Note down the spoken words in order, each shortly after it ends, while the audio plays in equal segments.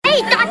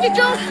Hey, Dr.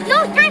 Jones,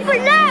 no time for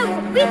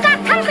love. We've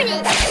got company.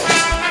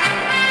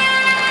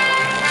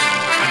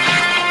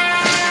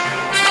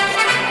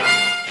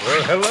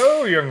 Well,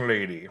 hello, young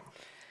lady.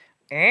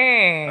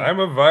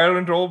 I'm a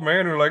violent old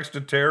man who likes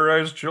to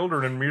terrorize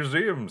children in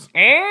museums.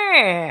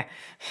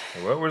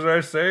 What was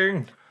I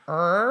saying?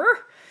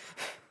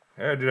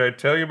 Did I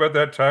tell you about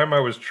that time I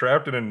was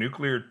trapped in a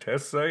nuclear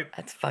test site?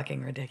 That's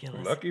fucking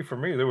ridiculous. Lucky for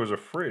me, there was a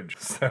fridge.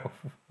 So,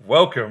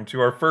 welcome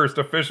to our first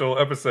official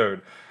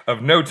episode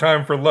of No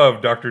Time for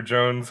Love, Dr.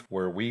 Jones,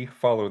 where we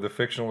follow the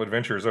fictional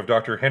adventures of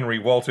Dr. Henry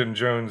Walton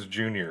Jones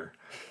Jr.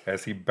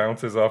 as he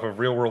bounces off of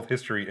real-world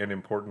history and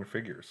important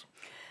figures.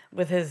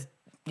 With his,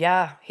 he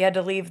had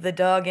to leave the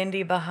dog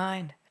Indy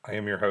behind. I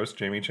am your host,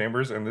 Jamie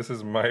Chambers, and this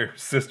is my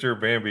sister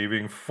Bambi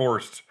being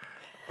forced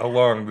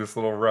along this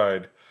little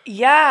ride.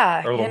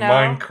 Yeah, Or a little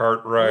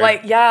minecart ride.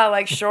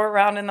 Like short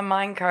round in the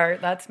minecart.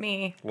 That's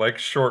me. Like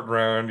short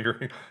round,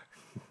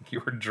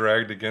 you were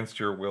dragged against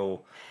your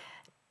will.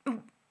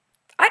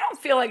 I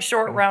don't feel like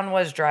short round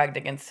was dragged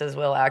against his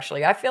will,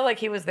 actually. I feel like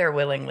he was there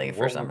willingly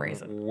for some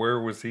reason. Where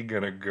was he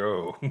going to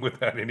go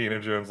without Indiana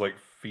Jones,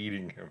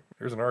 feeding him?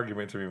 There's an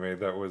argument to be made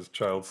that was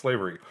child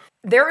slavery.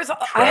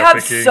 I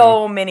have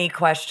so many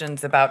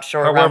questions about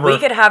short round. We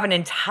could have an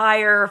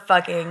entire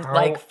fucking,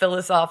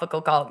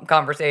 philosophical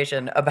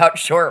conversation about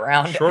short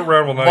round. Short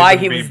round will not why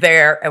he was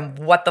there and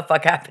what the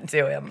fuck happened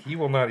to him. He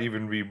will not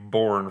even be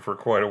born for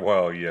quite a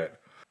while yet.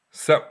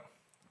 So,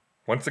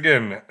 once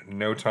again,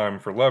 No Time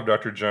for Love,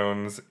 Dr.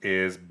 Jones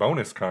is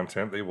bonus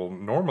content. They will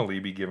normally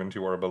be given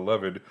to our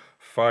beloved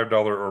 $5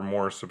 or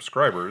more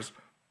subscribers.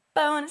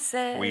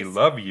 Bonuses. We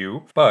love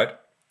you, but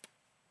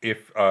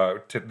if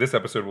this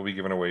episode will be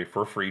given away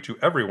for free to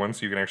everyone,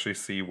 so you can actually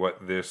see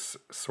what this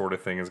sort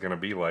of thing is going to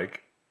be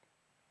like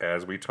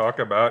as we talk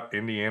about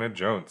Indiana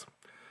Jones.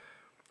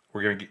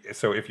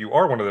 So if you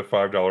are one of the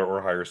 $5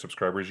 or higher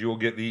subscribers, you will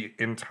get the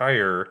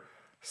entire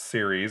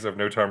series of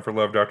No Time for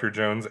Love, Dr.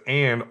 Jones,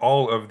 and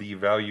all of the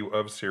Value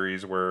of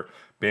series where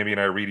Bambi and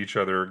I read each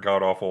other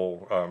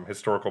god-awful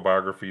historical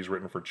biographies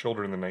written for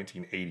children in the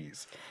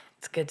 1980s.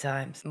 It's good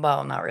times.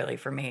 Well, not really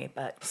for me,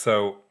 but...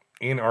 So,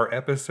 in our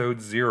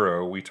episode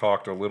 0, we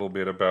talked a little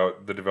bit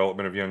about the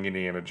development of Young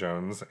Indiana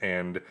Jones,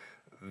 and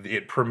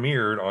it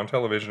premiered on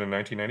television in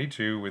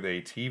 1992 with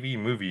a TV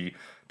movie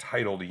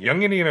titled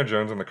Young Indiana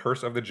Jones and the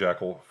Curse of the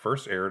Jackal,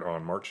 first aired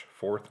on March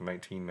 4th,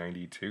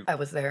 1992. I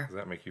was there. Does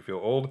that make you feel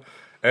old?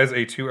 As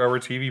a 2-hour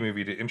TV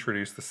movie to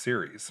introduce the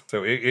series.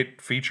 So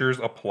it features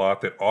a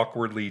plot that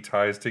awkwardly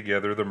ties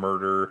together the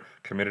murder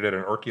committed at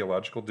an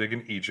archaeological dig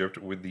in Egypt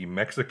with the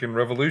Mexican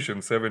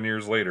Revolution 7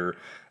 years later,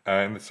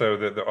 and so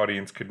that the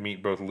audience could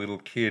meet both little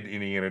kid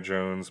Indiana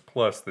Jones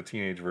plus the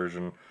teenage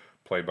version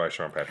played by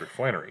Sean Patrick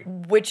Flannery.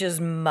 Which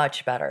is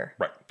much better.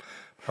 Right.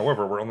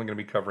 However, we're only going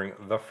to be covering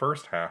the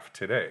first half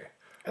today.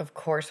 Of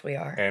course we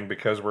are. And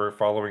because we're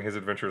following his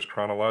adventures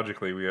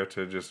chronologically, we're going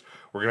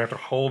to have to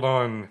hold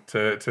on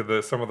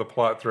to some of the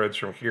plot threads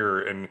from here,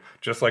 and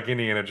just like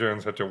Indiana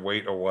Jones had to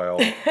wait a while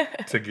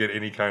to get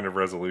any kind of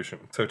resolution.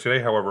 So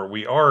today, however,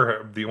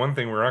 the one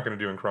thing we're not going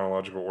to do in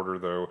chronological order,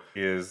 though,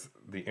 is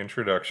the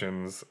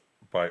introductions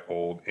by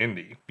old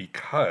Indy,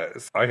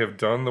 because I have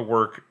done the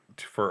work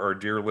for our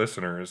dear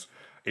listeners.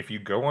 If you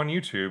go on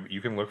YouTube, you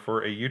can look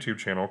for a YouTube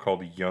channel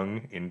called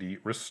Young Indy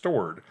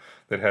Restored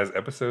that has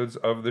episodes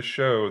of the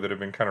show that have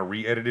been kind of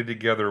re-edited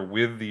together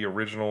with the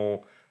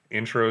original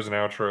intros and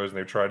outros, and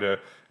they've tried to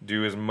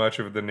do as much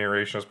of the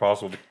narration as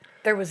possible.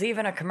 There was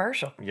even a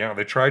commercial. Yeah,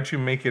 they tried to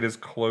make it as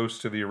close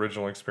to the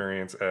original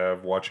experience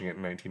of watching it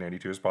in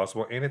 1992 as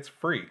possible, and it's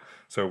free.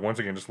 So once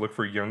again, just look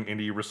for Young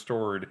Indy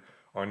Restored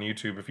on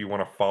YouTube if you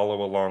want to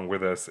follow along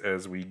with us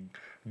as we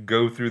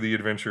go through the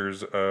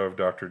adventures of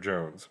Dr.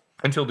 Jones.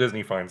 Until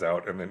Disney finds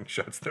out and then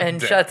shuts them down.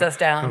 And shuts us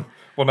down.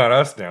 Well, not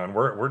us down.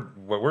 What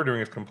we're doing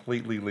is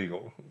completely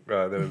legal.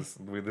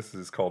 This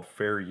is called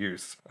fair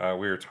use.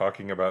 We are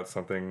talking about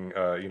something,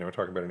 talking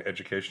about in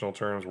educational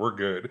terms. We're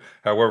good.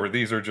 However,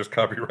 these are just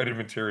copyrighted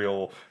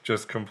material,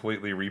 just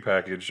completely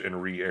repackaged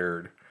and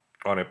re-aired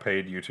on a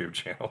paid YouTube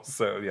channel.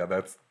 So yeah,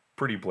 that's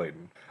pretty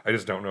blatant. I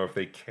just don't know if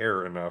they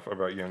care enough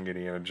about Young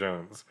Indiana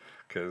Jones,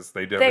 because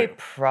they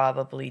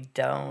probably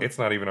don't. It's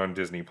not even on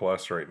Disney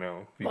Plus right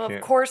now. Of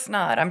course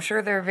not. I'm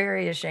sure they're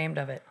very ashamed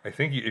of it. I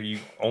think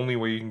only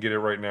way you can get it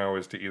right now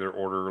is to either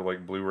order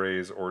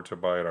Blu-rays or to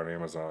buy it on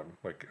Amazon,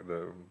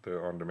 the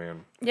on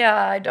demand. Yeah,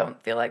 I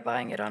don't feel like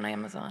buying it on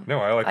Amazon.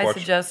 No, I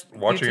suggest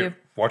YouTube.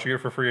 Watching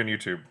it for free on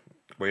YouTube.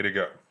 Way to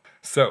go.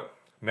 So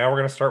now we're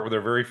going to start with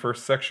our very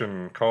first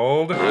section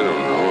called... I don't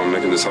know. I'm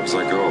making this up as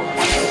I go.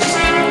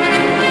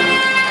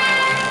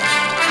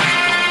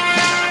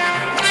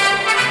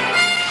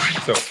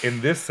 So in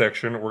this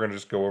section, we're going to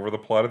just go over the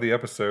plot of the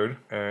episode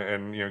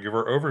and give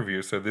our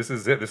overview. So this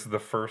is it. This is the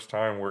first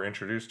time we're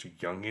introduced to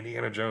Young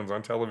Indiana Jones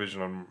on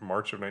television on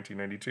March of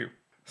 1992.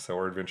 So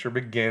our adventure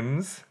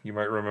begins, you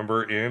might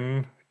remember,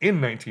 in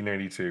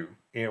 1992,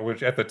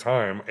 which at the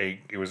time,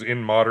 it was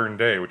in modern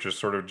day, which is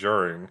sort of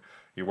jarring.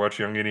 You watch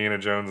Young Indiana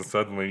Jones and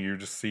suddenly you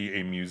just see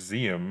a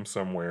museum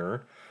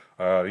somewhere.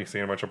 You see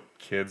a bunch of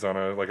kids on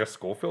a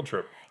school field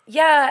trip.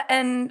 Yeah,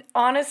 and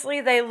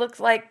honestly, they looked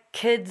like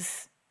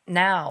kids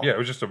now. Yeah, it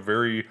was just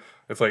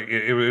it's like,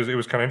 it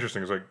was kind of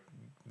interesting. It's like,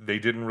 they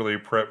didn't really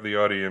prep the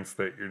audience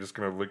that you're just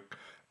going to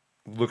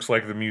looks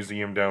like the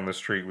museum down the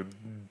street with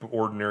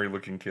ordinary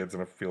looking kids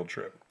on a field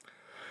trip.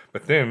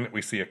 But then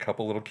we see a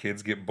couple little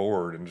kids get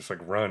bored and just like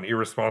run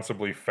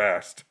irresponsibly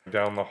fast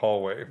down the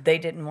hallway. They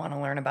didn't want to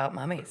learn about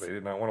mummies. They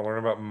did not want to learn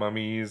about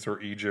mummies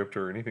or Egypt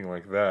or anything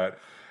like that.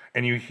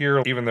 And you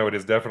hear, even though it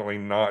is definitely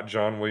not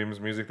John Williams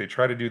music, they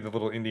try to do the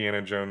little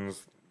Indiana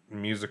Jones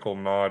musical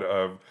nod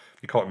of,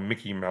 you call it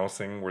Mickey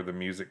Mousing, where the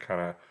music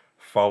kind of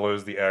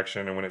follows the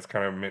action, and when it's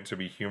kind of meant to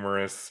be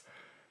humorous,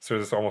 so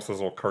there's almost this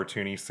little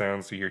cartoony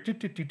sound, so you hear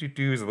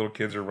do-do-do-do-do as the little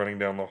kids are running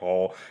down the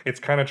hall. It's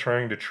kind of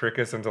trying to trick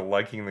us into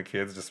liking the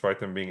kids despite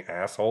them being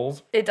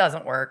assholes. It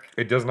doesn't work.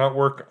 It does not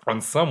work on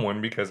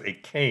someone because a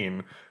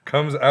cane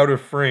comes out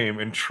of frame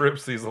and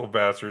trips these little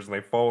bastards and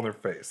they fall on their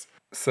face.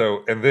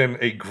 So, and then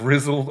a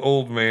grizzled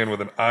old man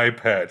with an eye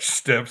patch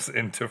steps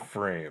into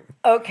frame.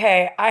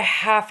 Okay, I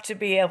have to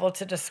be able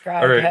to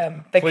describe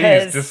him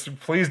because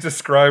please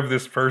describe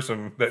this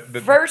person.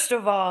 First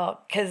of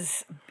all,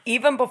 because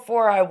even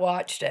before I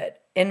watched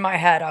it, in my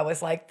head I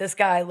was like, this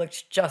guy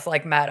looks just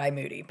like Mad Eye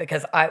Moody,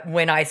 because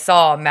when I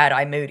saw Mad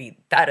Eye Moody,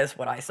 that is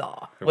what I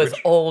saw was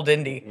old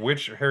Indy.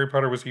 Which Harry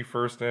Potter was he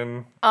first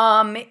in?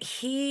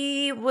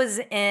 He was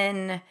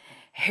in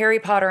Harry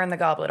Potter and the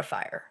Goblet of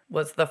Fire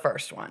was the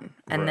first one.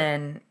 And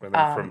then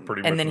from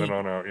pretty much then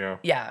on out, yeah.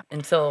 Yeah,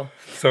 until...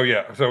 So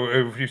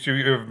if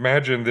you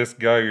imagine this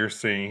guy you're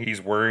seeing,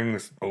 he's wearing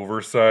this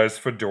oversized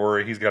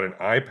fedora, he's got an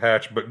eye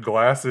patch, but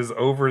glasses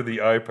over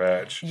the eye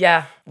patch.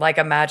 Yeah, like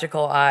a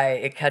magical eye,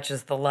 it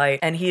catches the light,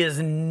 and he is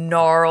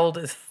gnarled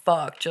as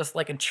fuck, just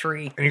like a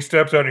tree. And he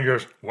steps out and he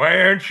goes,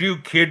 "Why aren't you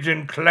kids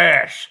in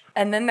class?"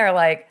 And then they're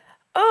like,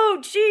 "Oh,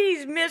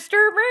 geez, Mr.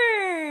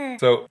 Bear."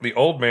 So the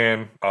old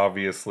man,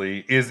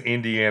 obviously, is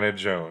Indiana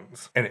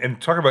Jones.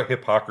 And talk about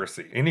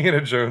hypocrisy.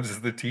 Indiana Jones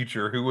is the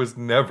teacher who was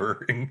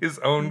never in his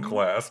own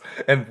class.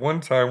 And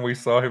one time we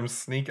saw him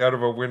sneak out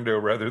of a window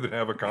rather than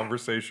have a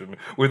conversation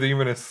with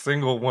even a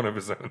single one of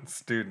his own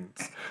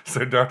students.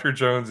 So Dr.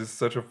 Jones is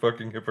such a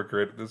fucking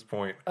hypocrite at this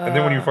point. And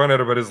then when you find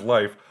out about his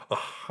life,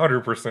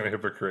 100%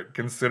 hypocrite,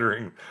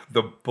 considering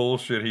the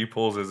bullshit he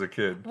pulls as a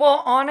kid.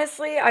 Well,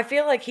 honestly, I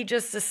feel like he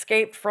just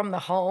escaped from the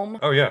home.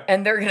 Oh, yeah.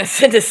 And they're going to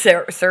send a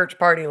search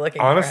party looking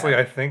for him. Honestly,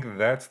 I think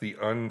that's the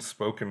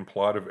unspoken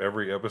plot of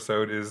every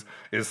episode is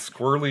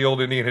squirrely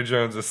old Indiana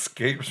Jones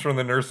escapes from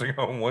the nursing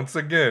home once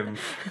again.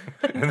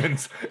 And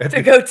then,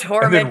 to go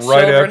torment and then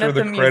right children after at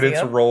the the credits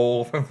museum.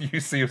 roll, you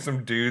see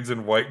some dudes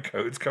in white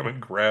coats come and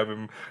grab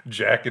him,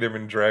 jacket him,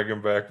 and drag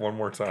him back one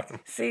more time.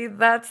 See,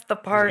 that's the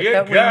part You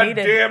that we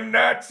needed. goddamn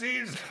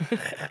Nazis!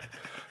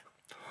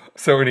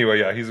 So anyway,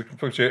 yeah, he's a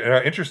complete shit.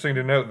 Interesting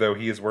to note, though,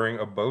 he is wearing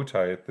a bow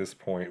tie at this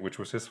point, which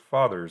was his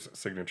father's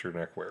signature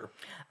neckwear.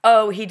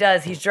 Oh, he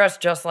does. He's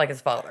dressed just like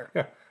his father.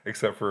 Yeah,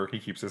 except for he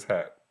keeps his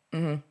hat.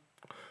 Mm-hmm.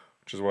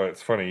 Which is why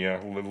it's funny, yeah.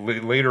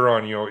 Later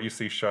on, you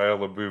see Shia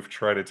LaBeouf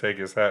try to take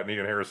his hat, and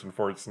even Harrison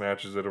Ford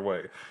snatches it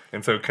away.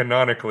 And so,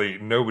 canonically,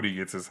 nobody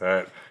gets his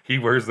hat. He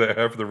wears that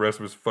hat for the rest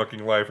of his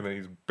fucking life, and then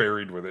he's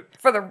buried with it.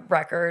 For the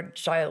record,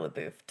 Shia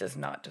LaBeouf does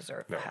not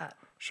deserve the hat.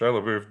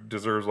 Shia LaBeouf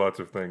deserves lots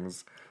of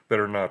things that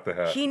are not the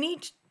hat. He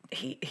needs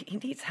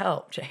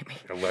help, Jamie.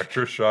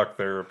 Electroshock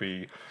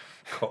therapy,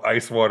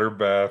 ice water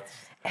baths.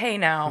 Hey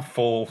now.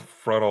 Full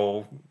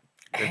frontal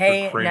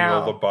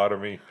intracranial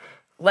lobotomy.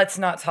 Let's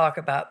not talk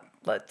about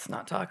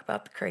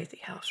the crazy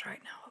house right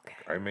now,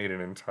 okay? I made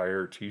an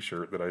entire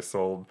t-shirt that I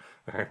sold.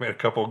 I made a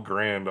couple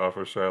grand off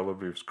of Shia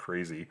LaBeouf's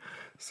Crazy.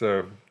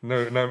 So,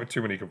 no, not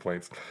too many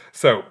complaints.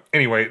 So,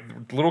 anyway,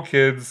 little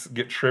kids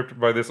get tripped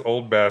by this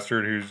old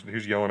bastard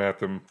who's yelling at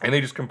them, and they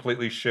just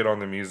completely shit on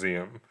the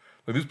museum.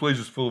 Like, this place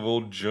is full of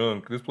old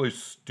junk. This place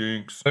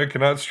stinks. I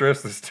cannot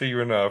stress this to you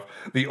enough.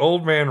 The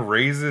old man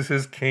raises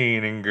his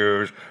cane and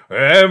goes,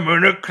 "I'm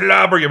gonna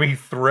clobber you." I mean, he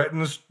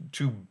threatens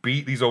to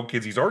beat these old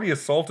kids. He's already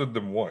assaulted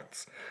them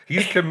once.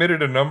 He's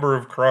committed a number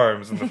of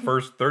crimes in the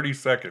first 30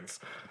 seconds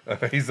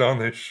he's on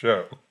this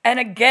show. And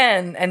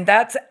again,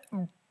 that's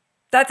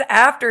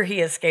after he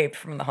escaped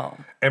from the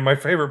home. And my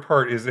favorite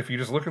part is if you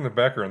just look in the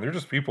background, there's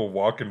just people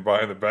walking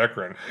by in the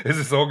background. Is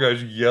this old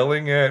guy's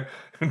yelling at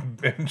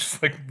and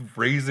just like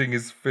raising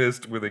his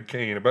fist with a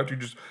cane, about to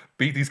just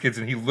beat these kids,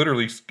 and he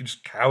literally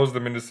just cows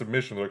them into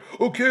submission. They're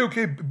like,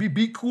 okay,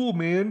 be cool,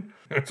 man.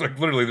 It's like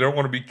literally they don't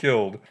want to be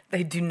killed.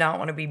 They do not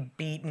want to be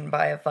beaten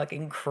by a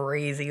fucking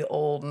crazy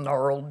old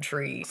gnarled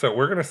tree. So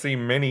we're gonna see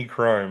many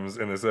crimes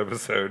in this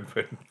episode,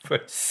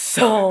 but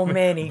so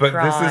many crimes.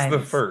 But this is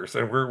the first,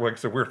 and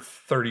we're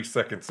 30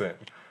 seconds in,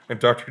 and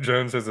Dr.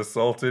 Jones has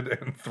assaulted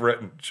and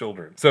threatened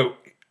children. So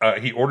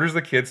he orders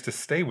the kids to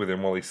stay with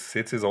him while he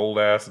sits his old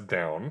ass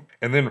down.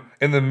 And then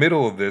in the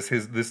middle of this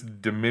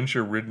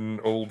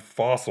dementia-ridden old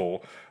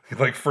fossil He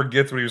like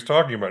forgets what he was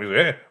talking about. He's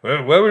like,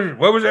 "Hey,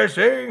 what was I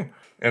saying?"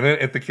 And then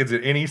if the kids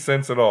had any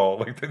sense at all,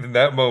 like in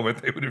that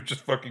moment, they would have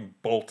just fucking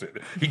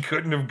bolted. He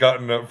couldn't have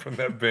gotten up from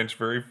that bench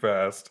very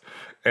fast,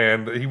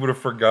 and he would have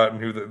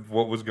forgotten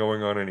what was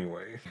going on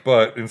anyway.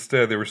 But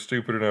instead, they were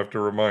stupid enough to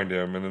remind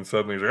him, and then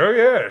suddenly he's like, "Oh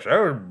yes, I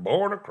was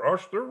born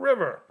across the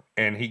river."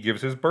 And he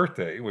gives his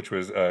birthday, which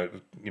was,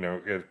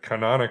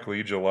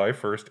 canonically July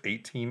 1st,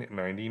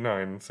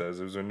 1899, says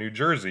it was in New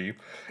Jersey.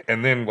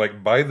 And then,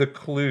 like, by the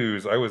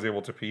clues, I was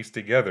able to piece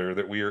together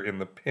that we are in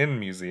the Penn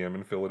Museum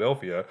in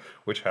Philadelphia,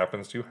 which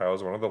happens to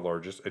house one of the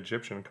largest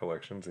Egyptian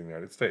collections in the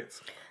United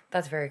States.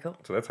 That's very cool.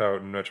 So that's how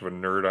much of a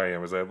nerd I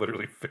am, is I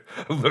literally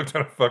looked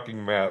on a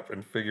fucking map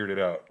and figured it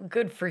out.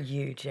 Good for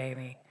you,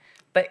 Jamie.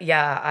 But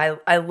yeah,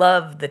 I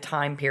love the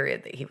time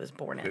period that he was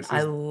born in.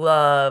 I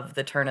love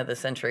the turn of the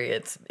century.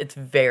 It's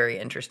very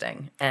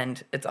interesting.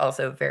 And it's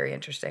also very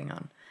interesting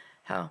on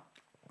how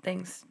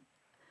things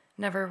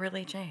never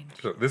really change.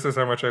 So this is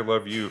how much I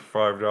love you,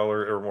 $5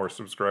 or more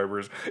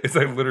subscribers, is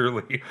I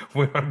literally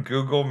went on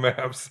Google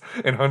Maps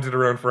and hunted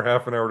around for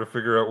half an hour to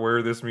figure out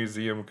where this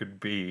museum could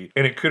be.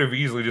 And it could have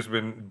easily just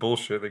been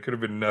bullshit. It could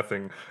have been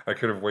nothing. I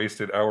could have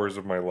wasted hours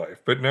of my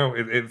life. But no,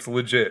 it's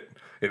legit.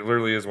 It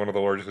literally is one of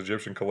the largest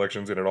Egyptian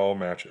collections, and it all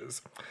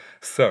matches.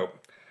 So,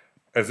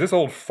 as this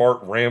old fart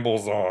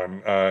rambles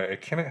on, I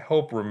cannot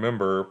help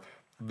remember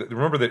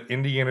that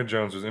Indiana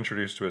Jones was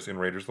introduced to us in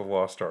Raiders of the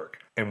Lost Ark.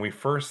 And we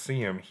first see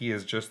him, he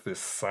is just this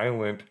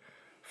silent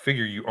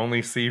figure you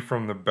only see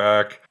from the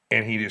back,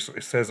 and he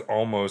just says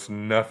almost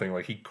nothing.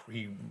 Like, he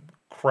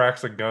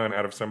cracks a gun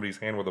out of somebody's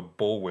hand with a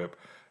bullwhip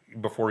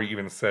before he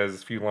even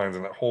says a few lines.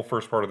 In that whole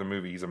first part of the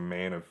movie, he's a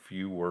man of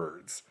few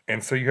words.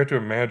 And so you have to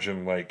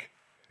imagine, like,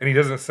 and he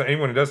doesn't say,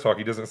 when he does talk,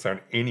 he doesn't sound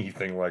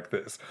anything like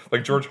this.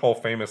 Like George Hall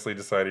famously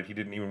decided he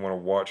didn't even want to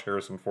watch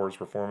Harrison Ford's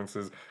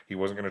performances. He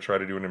wasn't going to try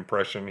to do an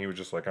impression. He was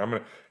just like, I'm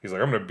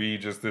gonna be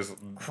just this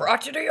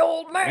crotchety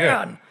old man.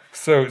 Yeah.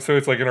 So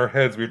it's like in our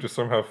heads, we have to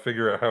somehow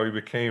figure out how he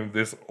became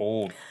this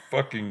old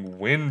fucking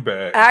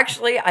windbag.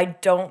 Actually, I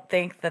don't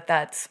think that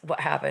that's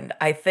what happened.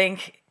 I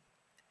think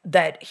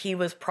that he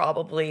was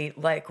probably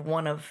like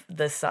one of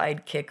the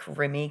sidekick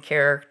Remy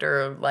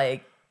character,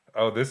 like,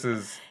 oh,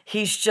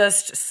 he's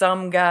just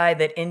some guy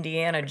that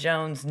Indiana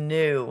Jones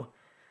knew,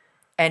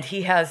 and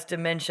he has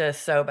dementia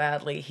so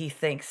badly he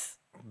thinks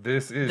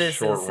this is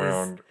short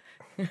round.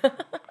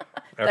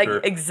 After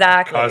like,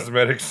 exactly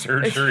cosmetic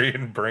surgery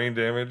and brain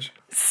damage.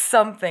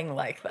 Something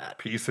like that.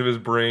 Piece of his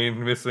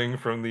brain missing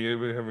from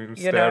having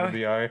stabbed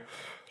in the eye.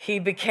 He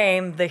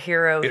became the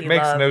hero he loved. It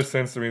makes no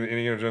sense to me that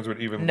Indiana Jones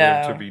would even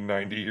live to be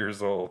 90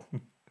 years old.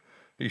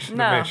 The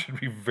man should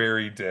be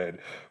very dead.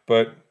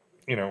 But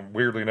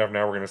weirdly enough,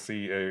 now we're going to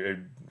see a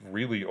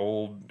really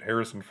old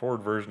Harrison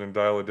Ford version in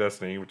Dial of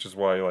Destiny, which is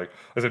why, like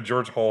I said,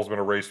 George Hall's been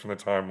erased from the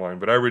timeline.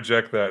 But I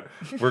reject that.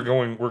 We're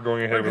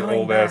going ahead with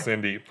old ass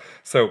Indy.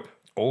 So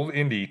old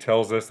Indy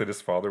tells us that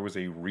his father was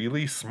a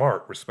really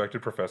smart,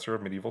 respected professor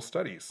of medieval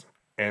studies,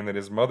 and that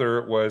his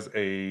mother was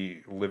a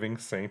living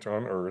saint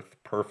on Earth,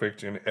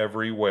 perfect in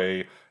every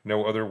way.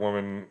 No other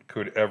woman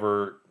could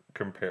ever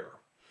compare.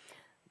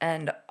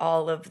 And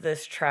all of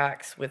this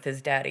tracks with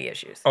his daddy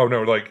issues. Oh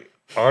no, like.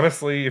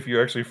 Honestly, if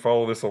you actually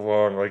follow this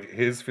along, like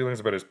his feelings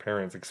about his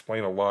parents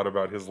explain a lot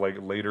about his like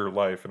later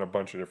life in a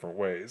bunch of different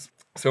ways.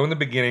 So in the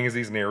beginning, as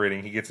he's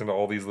narrating, he gets into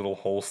all these little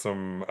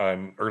wholesome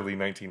early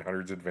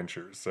 1900s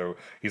adventures. So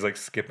he's like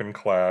skipping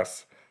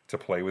class to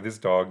play with his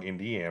dog,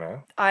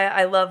 Indiana.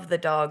 I love the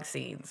dog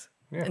scenes.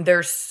 Yeah.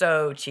 They're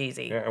so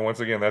cheesy. Yeah, and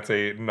once again, that's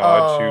a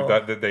nod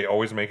to that they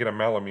always make it a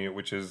Malamute,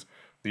 which is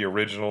the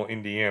original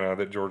Indiana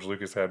that George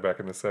Lucas had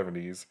back in the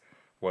 70s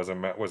was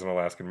an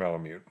Alaskan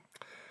Malamute.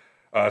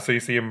 So you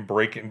see him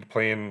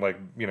playing like,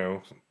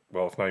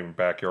 well, it's not even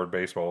backyard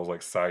baseball. It's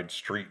like side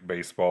street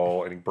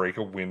baseball, and he break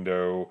a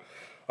window.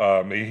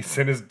 He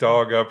sent his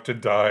dog up to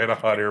die in a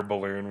hot air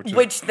balloon,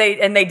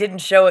 they didn't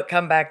show it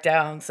come back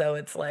down. So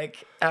it's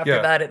like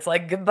after that, it's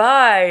like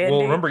goodbye.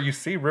 Well, remember, you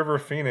see River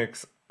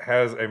Phoenix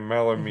has a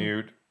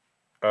Malamute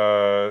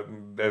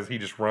as he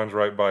just runs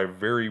right by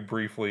very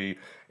briefly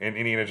in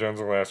Indiana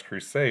Jones and the Last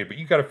Crusade. But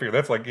you got to figure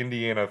that's like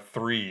Indiana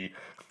 3.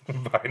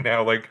 By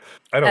now, like,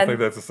 I don't think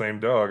that's the same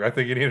dog. I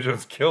think Indiana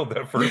Jones killed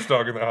that first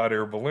dog in the hot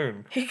air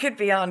balloon. He could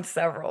be on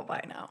several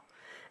by now.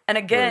 And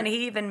again,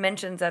 he even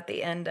mentions at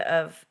the end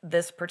of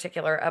this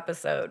particular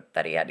episode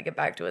that he had to get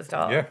back to his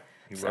dog. Yeah,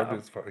 he loved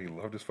his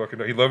fucking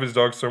dog. He loved his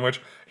dog so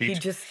much.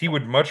 He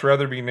would much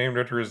rather be named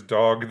after his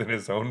dog than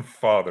his own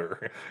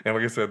father. And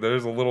like I said,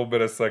 there's a little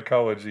bit of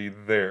psychology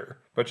there.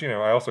 But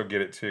I also get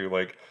it too.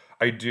 Like,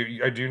 I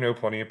do know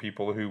plenty of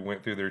people who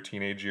went through their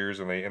teenage years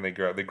and they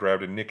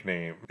grabbed a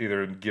nickname,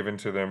 either given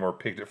to them or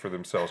picked it for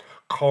themselves.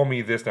 Call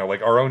me this now.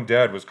 Like our own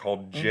dad was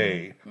called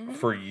Jay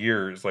for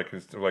years, like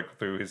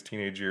through his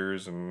teenage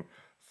years and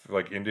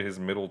like into his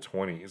middle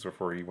 20s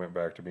before he went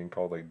back to being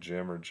called like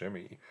Jim or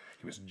Jimmy.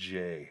 He was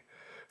Jay.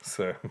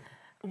 So,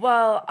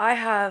 well, I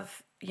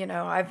have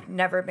I've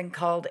never been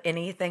called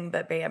anything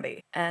but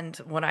Bambi. And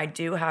when I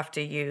do have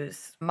to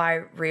use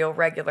my real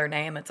regular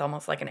name, it's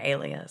almost like an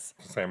alias.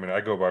 I mean,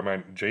 I go by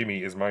mine.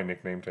 Jamie is my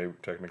nickname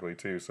technically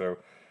too. So,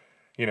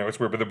 it's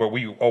weird. But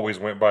we always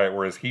went by it,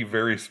 whereas he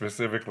very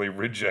specifically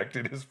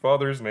rejected his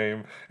father's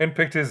name and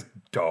picked his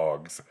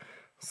dog's.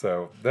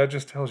 So that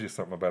just tells you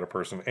something about a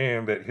person,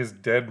 and that his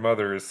dead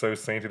mother is so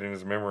sainted in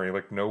his memory,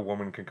 like no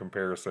woman can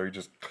compare. So he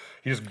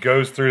just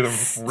goes through them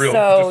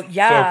so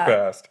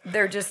fast.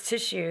 They're just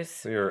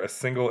tissues. They are a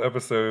single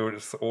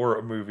episode or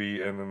a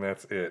movie, and then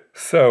that's it.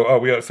 So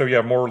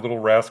more Little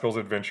Rascals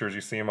adventures.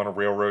 You see him on a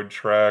railroad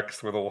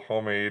tracks with a little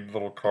homemade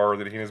little car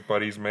that he and his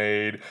buddies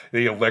made.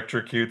 He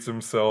electrocutes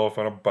himself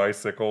on a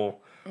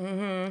bicycle.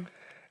 Mm-hmm.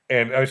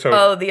 And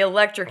the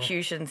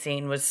electrocution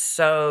scene was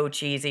so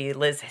cheesy.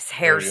 His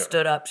hair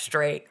stood up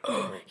straight.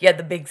 He had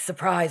the big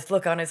surprised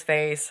look on his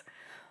face.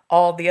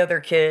 All the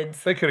other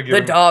kids. They could have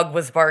given the dog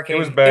was barking. It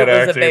was bad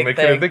acting. They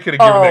could have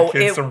given that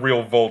kid some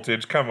real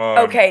voltage. Come on.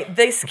 Okay,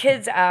 this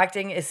kid's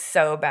acting is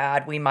so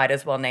bad. We might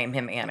as well name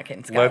him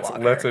Anakin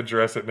Skywalker. Let's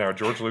address it now.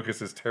 George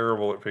Lucas is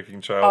terrible at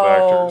picking child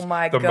actors. Oh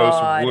my God. The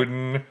most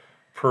wooden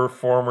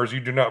performers.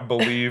 You do not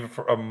believe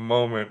for a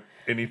moment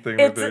anything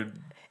that they're.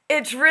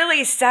 It's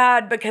really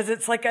sad because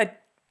it's like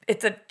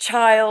it's a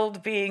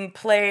child being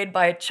played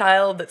by a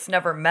child that's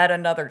never met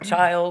another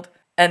child,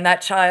 and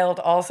that child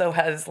also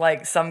has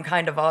like some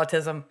kind of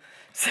autism,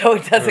 so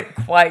it doesn't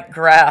quite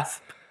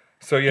grasp.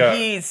 So yeah,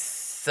 he's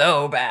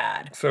so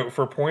bad. So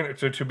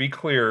to be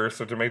clear,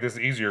 so to make this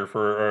easier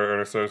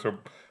for so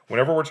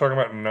whenever we're talking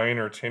about 9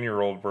 or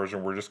 10-year-old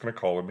version, we're just going to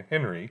call him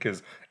Henry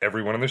because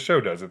everyone on the show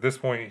does. At this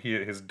point,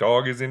 his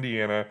dog is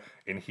Indiana,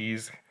 and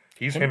he's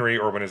Henry,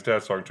 or when his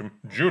dad's talking to him,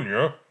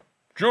 Junior.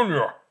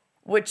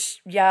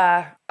 Which,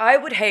 I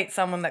would hate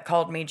someone that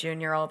called me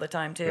Junior all the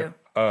time, too.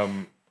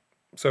 We're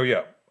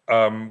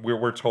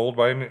told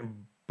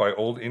by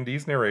old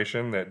Indy's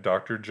narration that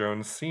Dr.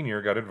 Jones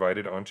Sr. got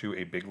invited onto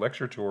a big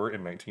lecture tour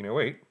in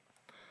 1908.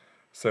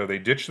 So they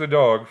ditched the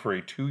dog for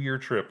a 2-year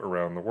trip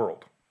around the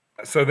world.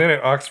 So then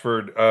at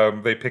Oxford,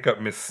 they pick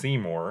up Miss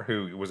Seymour,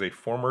 who was a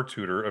former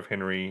tutor of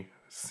Henry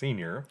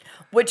Sr.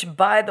 Which,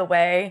 by the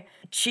way,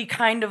 she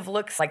kind of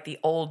looks like the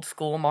old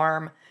school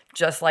marm.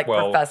 Just like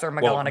Professor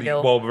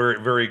McGonagall.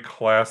 Very, very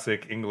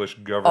classic English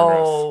governess.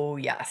 Oh,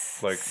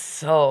 yes.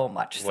 So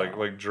much so.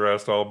 Like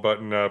dressed all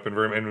buttoned up.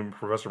 And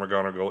Professor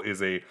McGonagall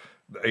is a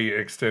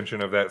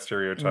extension of that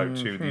stereotype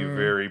to the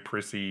very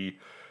prissy,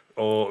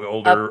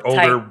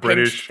 older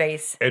British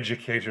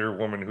educator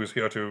woman who's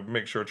here to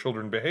make sure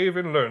children behave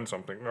and learn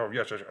something. Oh,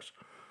 yes.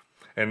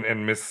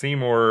 And Miss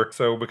Seymour,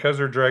 so because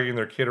they're dragging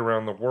their kid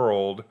around the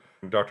world,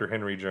 Dr.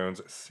 Henry Jones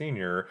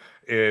Sr.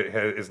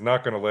 is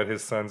not going to let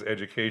his son's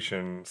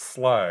education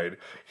slide.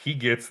 He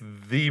gets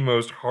the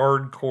most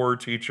hardcore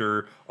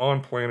teacher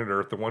on planet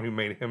Earth, the one who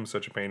made him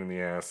such a pain in the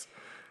ass.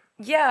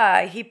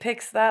 Yeah, he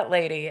picks that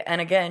lady.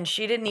 And again,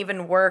 she didn't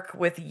even work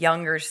with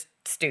younger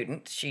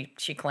students.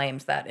 She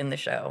claims that in the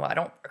show. I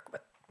don't work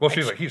with... Well,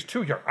 she's like, he's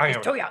too young.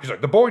 Too young. He's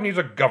like, the boy needs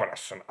a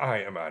governess, and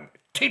I am a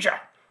teacher.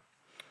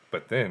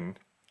 But then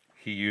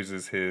he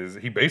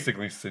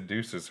basically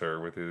seduces her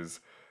with his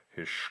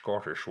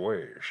Scottish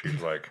way.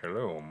 She's like,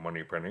 hello,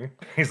 Moneypenny.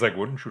 He's like,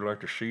 wouldn't you like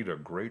to see the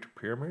Great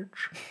Pyramids?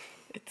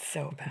 It's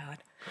so bad.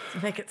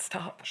 Make it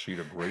stop. See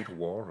the Great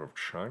Wall of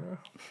China?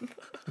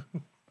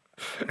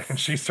 And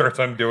she starts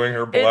undoing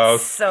her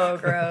blouse. It's so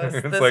gross.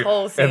 This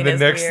whole scene is and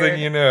the next weird.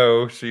 thing you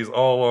know, she's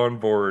all on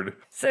board.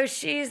 So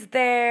she's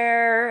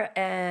there,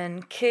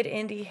 and Kid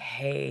Indy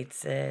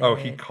hates it. Oh,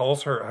 he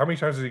calls her... How many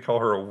times does he call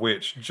her a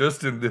witch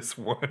just in this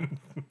one?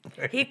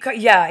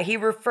 He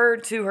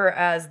referred to her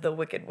as the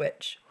Wicked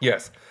Witch.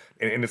 Yes.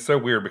 And it's so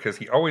weird because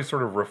he always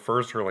sort of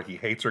refers to her like he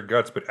hates her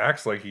guts, but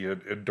acts like he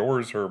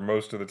adores her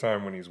most of the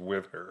time when he's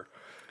with her.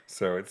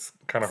 So it's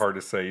kind of hard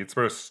to say. It's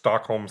sort of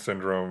Stockholm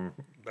Syndrome,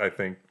 I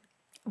think.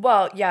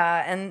 Well,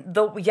 yeah, and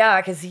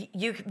because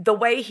the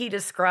way he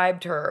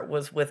described her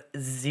was with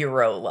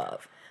zero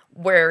love,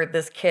 where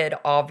this kid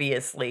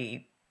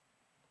obviously,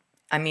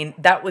 I mean,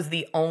 that was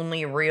the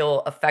only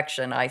real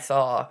affection I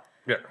saw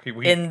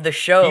in the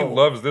show. He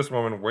loves this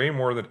woman way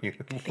more than he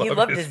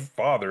loved his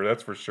father,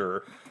 that's for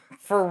sure.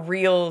 For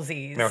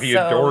realsies. Now, he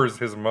adores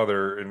his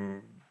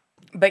mother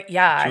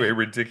to a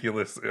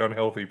ridiculous,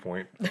 unhealthy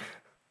point.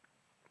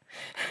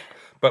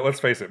 But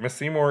let's face it, Miss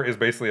Seymour is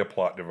basically a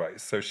plot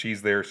device. So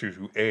she's there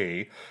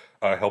to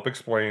help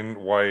explain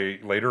why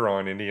later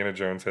on Indiana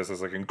Jones has this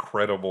like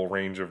incredible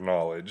range of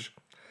knowledge.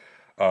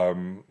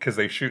 Because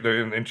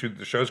into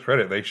the show's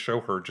credit, they show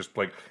her just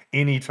like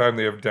anytime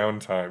they have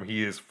downtime,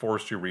 he is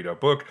forced to read a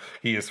book.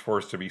 He is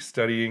forced to be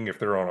studying. If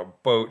they're on a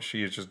boat,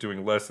 she is just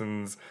doing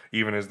lessons,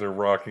 even as they're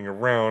rocking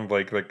around.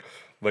 Like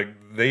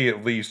they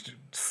at least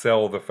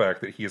sell the fact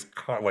that he is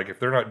if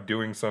they're not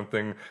doing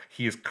something,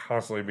 he is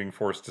constantly being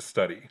forced to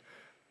study.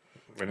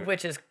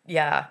 Which is,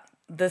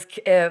 this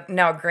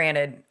now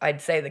granted, I'd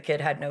say the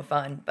kid had no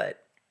fun,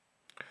 but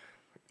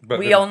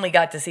we only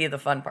got to see the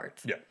fun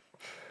parts. Yeah.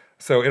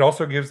 So it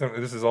also gives them,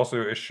 this is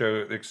also a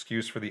show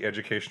excuse for the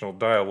educational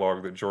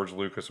dialogue that George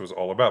Lucas was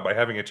all about, by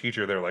having a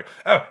teacher there like,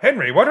 oh,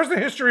 Henry, what is the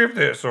history of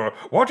this? Or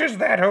what is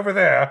that over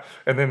there?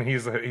 And then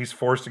he's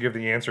forced to give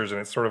the answers,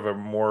 and it's sort of a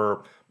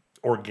more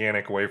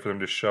organic way for them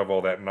to shove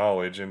all that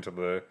knowledge into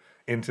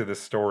the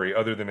story,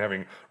 other than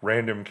having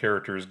random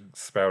characters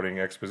spouting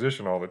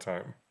exposition all the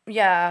time.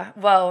 Yeah,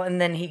 well, and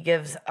then he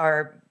gives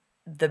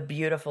the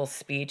beautiful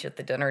speech at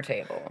the dinner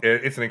table.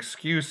 It's an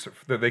excuse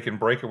that they can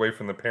break away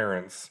from the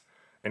parents,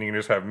 and you can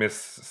just have Miss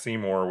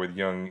Seymour with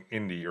young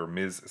Indy, or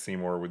Ms.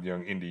 Seymour with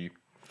young Indy.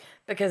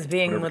 Because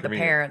being with the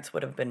parents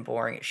would have been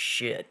boring as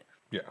shit.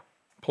 Yeah.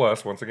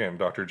 Plus, once again,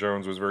 Dr.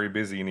 Jones was very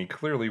busy, and he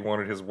clearly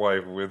wanted his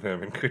wife with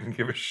him and couldn't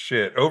give a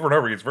shit. Over and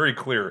over, it's very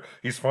clear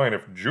he's fine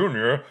if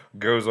Junior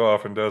goes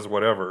off and does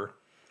whatever.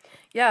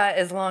 Yeah,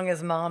 as long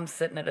as Mom's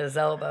sitting at his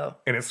elbow.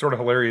 And it's sort of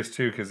hilarious,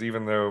 too, because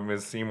even though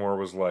Ms. Seymour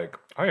was like,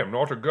 I am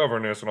not a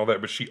governess and all that,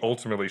 but she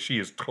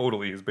is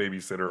totally his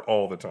babysitter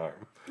all the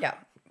time. Yeah,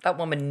 that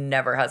woman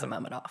never has a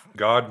moment off.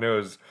 God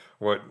knows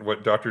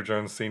what Dr.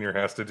 Jones Sr.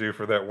 has to do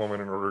for that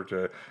woman in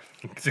order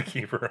to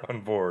keep her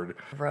on board.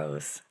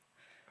 Gross.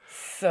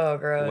 So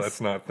gross.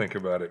 Let's not think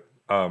about it.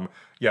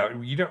 Yeah,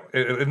 you don't.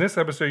 In this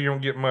episode, you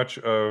don't get much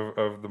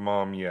of the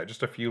mom yet.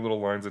 Just a few little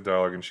lines of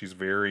dialogue, and she's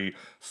very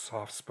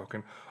soft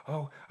spoken.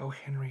 Oh,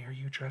 Henry, are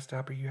you dressed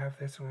up? Or you have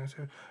this?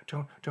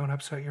 Don't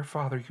upset your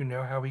father. You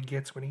know how he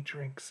gets when he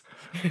drinks.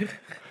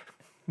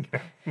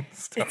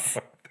 Stuff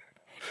like that.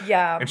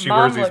 Yeah, and she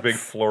wears these big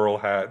floral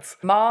hats.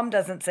 Mom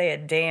doesn't say a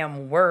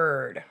damn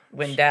word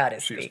when Dad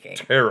is speaking.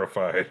 She's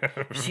terrified.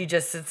 She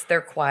just sits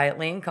there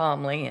quietly and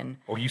calmly, and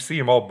you see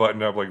him all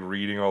buttoned up, like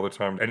reading all the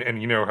time. And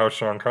you know how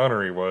Sean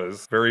Connery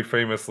was very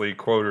famously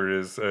quoted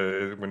as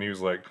when he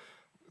was like,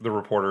 the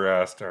reporter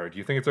asked, "Do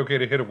you think it's okay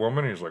to hit a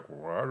woman?" And he's like,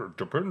 "Well, it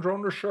depends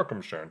on the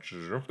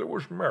circumstances. If there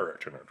was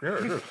merit in it,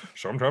 yeah.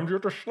 Sometimes you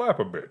have to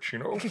slap a bitch, you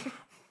know."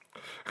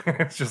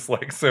 It's just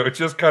like, so it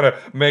just kind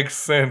of makes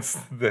sense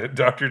that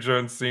Dr.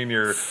 Jones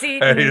Sr.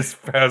 had his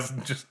pass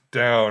just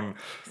down.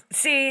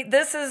 See,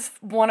 this is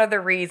one of the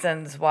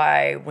reasons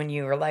why when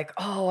you were like,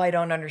 oh, I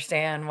don't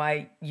understand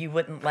why you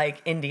wouldn't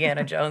like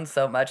Indiana Jones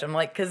so much. I'm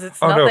like, because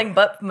it's nothing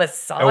but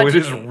misogyny. Oh, it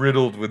is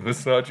riddled with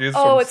misogyny. It's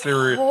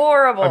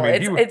horrible. I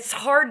mean, it's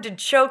hard to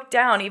choke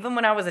down. Even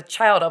when I was a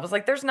child, I was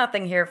like, there's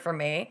nothing here for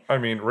me. I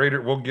mean,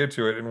 we'll get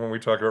to it and when we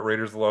talk about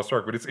Raiders of the Lost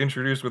Ark, but it's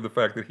introduced with the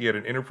fact that he had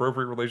an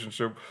inappropriate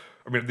relationship.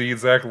 I mean, the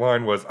exact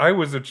line was, I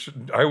was a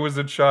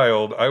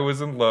child, I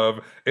was in love,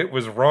 it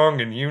was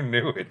wrong and you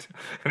knew it.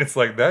 And it's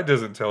like, that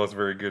doesn't tell us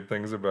very good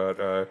things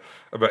about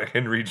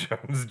Henry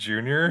Jones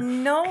Jr.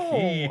 No.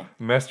 He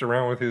messed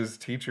around with his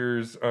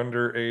teacher's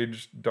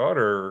underage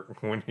daughter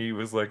when he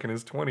was like in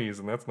his 20s,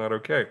 and that's not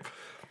okay.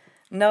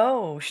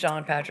 No,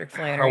 Sean Patrick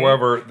Flannery.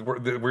 However,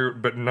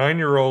 but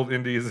 9-year-old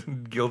Indy is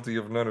guilty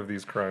of none of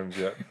these crimes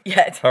yet.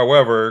 Yet.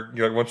 However,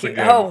 once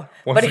again,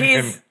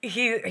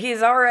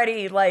 he's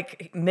already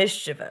like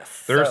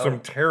mischievous. There are some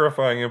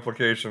terrifying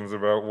implications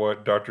about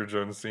what Dr.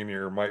 Jones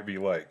Sr. might be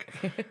like,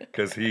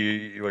 because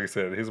he, like I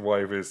said, his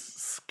wife is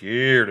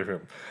scared of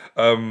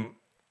him.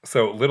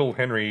 So little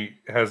Henry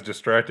has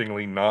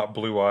distractingly not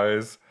blue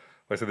eyes.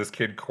 Like I said, this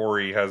kid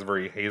Corey has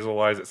very hazel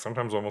eyes that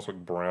sometimes almost look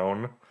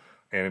brown.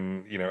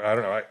 And, I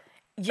don't know.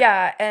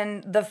 Yeah,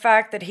 and the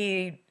fact that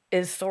he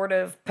is sort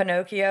of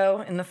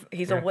Pinocchio, and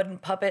he's a wooden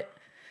puppet.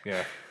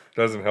 Yeah,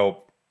 doesn't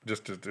help. It's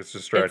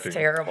distracting. It's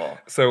terrible.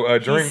 So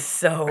he's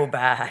so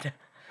bad.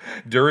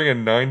 During a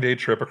 9-day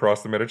trip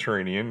across the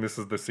Mediterranean, this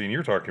is the scene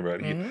you're talking about.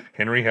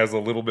 Henry has a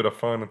little bit of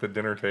fun at the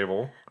dinner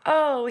table.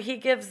 Oh, he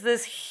gives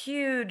this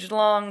huge,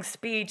 long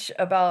speech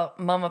about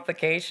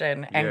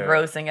mummification and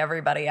grossing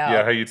everybody out.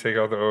 Yeah, how you take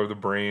out the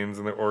brains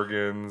and the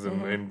organs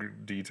and in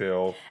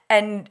detail.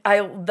 And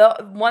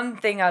the one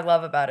thing I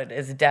love about it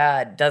is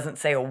Dad doesn't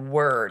say a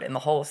word in the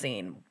whole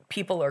scene.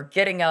 People are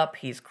getting up.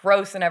 He's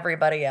grossing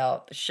everybody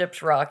out. The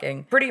ship's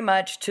rocking. Pretty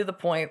much to the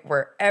point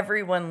where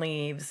everyone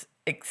leaves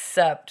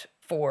except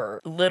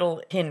for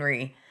little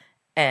Henry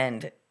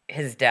and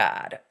his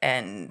dad,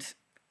 and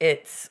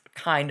it's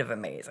kind of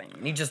amazing.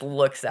 And he just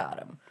looks at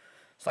him.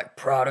 It's like,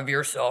 proud of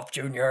yourself,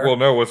 Junior. Well,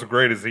 no, what's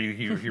great is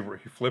he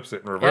flips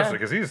it and reverses it,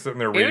 because he's sitting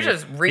there reading. He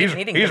was just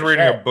reading He's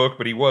reading a book,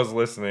 but he was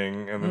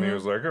listening, and then he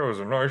was like, "Oh, it was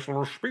a nice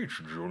little speech,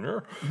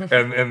 Junior."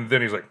 and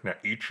then he's like, "Now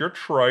eat your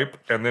tripe."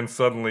 And then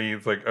suddenly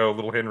it's like, oh,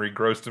 little Henry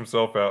grossed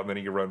himself out, and then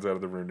he runs out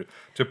of the room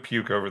to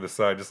puke over the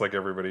side, just like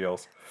everybody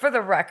else. For the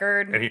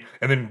record,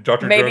 and then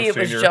Dr. maybe Jones it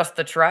was Sr. just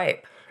the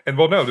tripe. And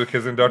well, no,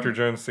 because then Dr.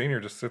 Jones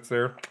Sr. just sits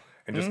there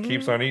and just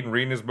keeps on eating,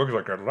 reading his book. He's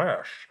like, "At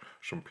last,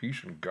 some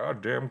peace and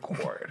goddamn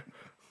quiet."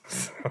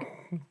 So,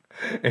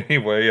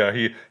 anyway, yeah,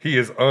 he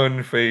is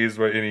unfazed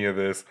by any of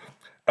this.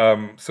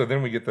 So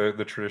then we get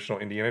the traditional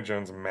Indiana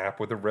Jones map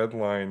with a red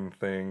line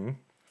thing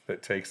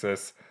that takes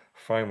us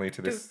finally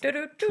to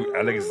to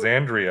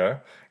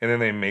Alexandria, and then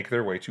they make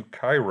their way to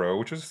Cairo,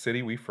 which is a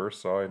city we first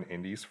saw in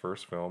Indy's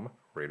first film,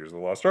 Raiders of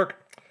the Lost Ark.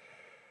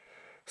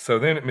 So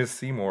then Miss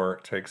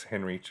Seymour takes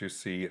Henry to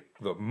see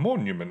the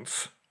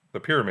monuments, the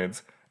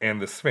pyramids,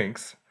 and the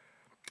Sphinx.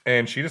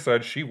 And she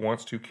decides she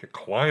wants to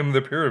climb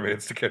the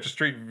pyramids to catch a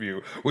street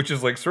view, which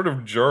is like sort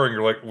of jarring.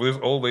 You're like, this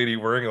old lady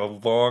wearing a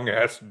long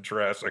ass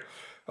dress, like,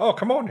 oh,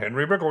 come on,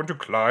 Henry, we're going to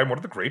climb one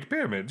of the Great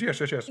Pyramids. Yes,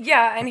 yes, yes.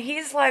 Yeah, and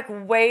he's like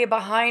way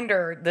behind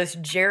her, this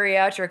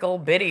geriatric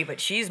old biddy, but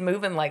she's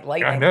moving like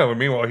lightning. I know. And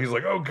meanwhile, he's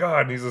like, oh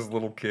God, and he's this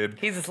little kid.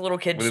 He's this little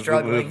kid with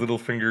struggling. His little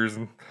fingers.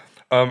 And,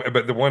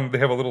 but they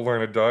have a little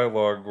line of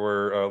dialogue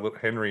where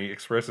Henry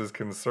expresses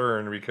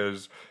concern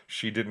because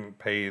she didn't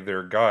pay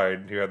their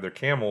guide who had their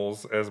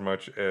camels as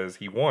much as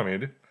he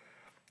wanted.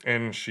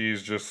 And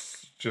she's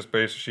just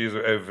based, she's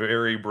a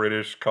very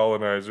British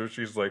colonizer.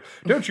 She's like,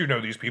 don't you know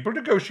these people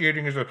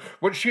negotiating is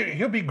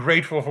he'll be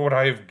grateful for what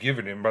I have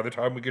given him by the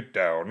time we get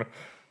down.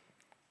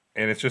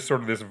 And it's just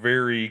sort of this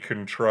very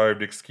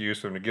contrived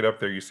excuse for them to get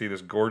up there. You see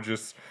this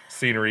gorgeous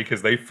scenery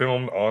because they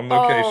filmed on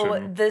location.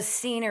 Oh, the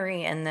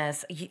scenery in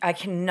this, I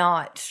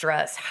cannot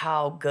stress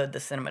how good the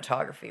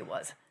cinematography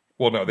was.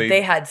 Well, no,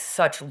 they had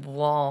such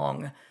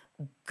long,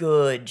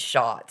 good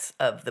shots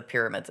of the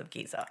pyramids of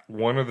Giza.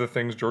 One of the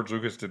things George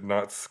Lucas did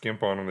not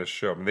skimp on in this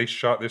show, I mean, they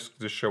shot this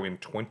show in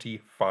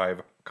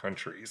 25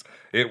 countries.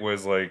 It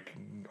was like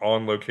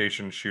on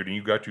location shooting.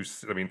 You got to,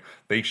 I mean,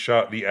 they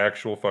shot the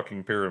actual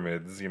fucking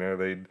pyramids. You know,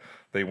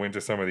 they went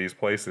to some of these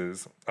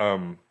places.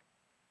 But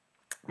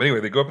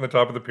anyway, they go up on the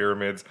top of the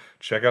pyramids,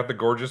 check out the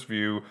gorgeous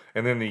view,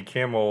 and then the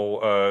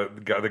camel,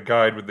 the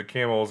guide with the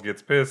camels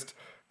gets pissed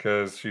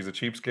because she's a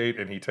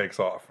cheapskate, and he takes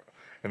off.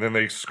 And then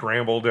they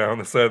scramble down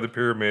the side of the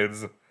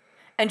pyramids.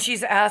 And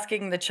she's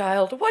asking the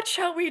child, what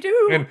shall we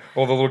do? And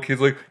all the little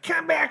kids like,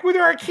 come back with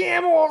our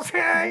camels.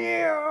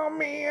 Oh,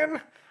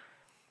 man.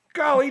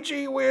 Golly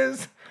gee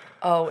whiz.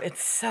 Oh,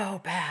 it's so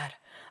bad.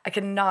 I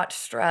cannot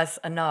stress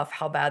enough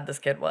how bad this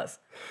kid was.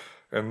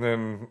 And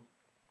then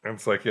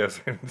it's like, yes.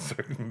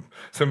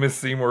 So Miss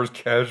Seymour's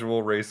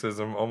casual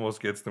racism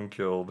almost gets them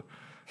killed.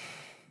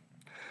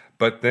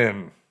 But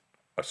then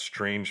a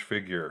strange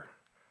figure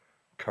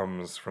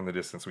comes from the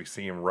distance. We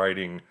see him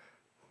riding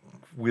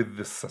with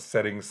the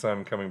setting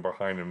sun coming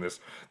behind him.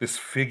 This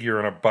figure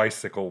on a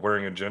bicycle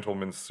wearing a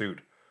gentleman's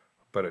suit,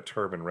 but a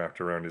turban wrapped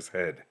around his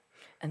head.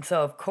 And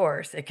so, of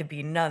course, it could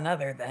be none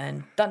other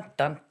than dun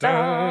dun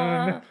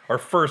dun, our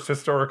first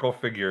historical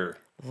figure,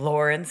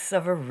 Lawrence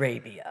of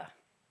Arabia.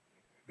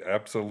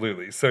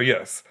 Absolutely. So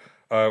yes,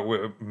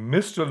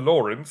 Mr.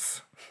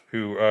 Lawrence,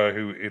 who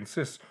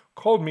insists,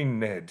 called me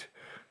Ned.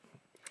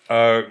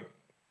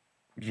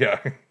 Yeah.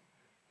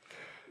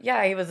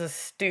 Yeah, he was a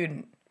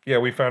student. Yeah,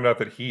 we found out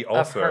that he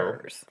also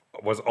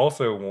was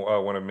also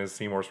one of Ms.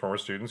 Seymour's former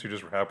students who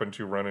just happened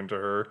to run into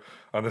her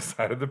on the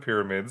side of the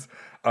pyramids,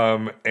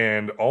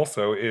 and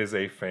also is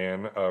a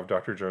fan of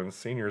Dr. Jones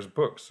Sr.'s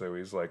books. So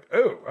he's like,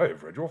 oh, I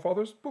have read your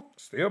father's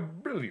books. They are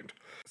brilliant.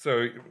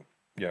 So,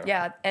 yeah.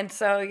 Yeah, and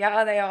so,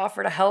 yeah, they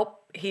offer to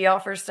help. He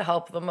offers to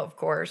help them, of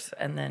course,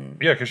 and then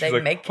because she's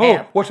like, make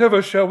camp. Oh,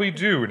 whatever shall we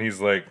do? And he's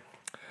like,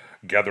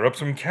 gather up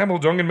some camel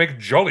dung and make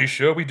jolly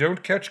sure we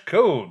don't catch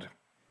cold.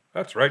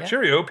 That's right, yeah.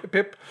 Cheerio, pip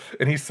pip.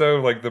 And he's so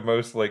like the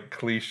most like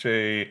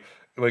cliche,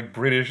 like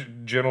British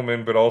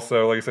gentleman, but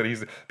also like I said,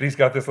 he's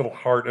got this little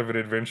heart of an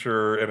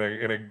adventurer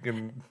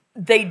and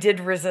They did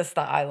resist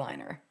the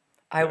eyeliner.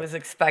 I was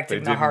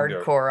expecting the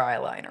hardcore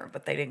eyeliner,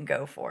 but they didn't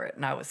go for it,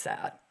 and I was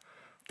sad.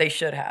 They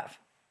should have.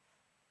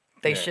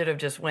 They should have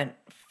just went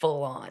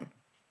full on.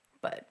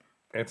 But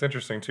it's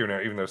interesting too now,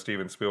 even though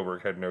Steven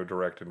Spielberg had no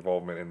direct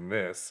involvement in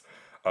this.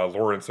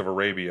 Lawrence of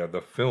Arabia, the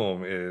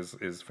film, is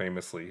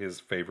famously his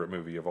favorite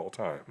movie of all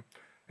time,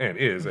 and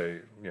is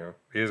a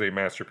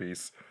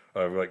masterpiece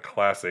of like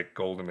classic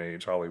golden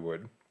age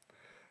Hollywood.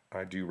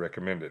 I do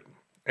recommend it.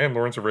 And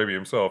Lawrence of Arabia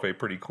himself, a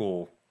pretty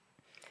cool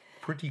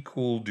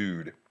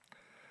dude.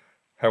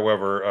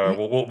 However,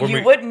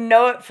 you wouldn't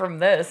know it from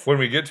this. When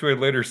we get to a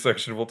later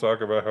section, we'll talk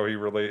about how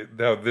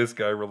this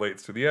guy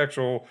relates to the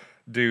actual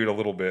dude a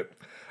little bit.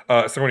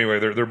 So anyway,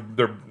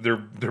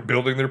 they're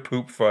building their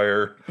poop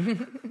fire.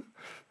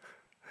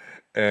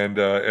 And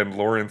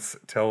Lawrence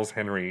tells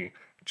Henry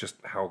just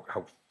how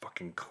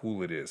fucking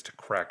cool it is to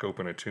crack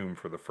open a tomb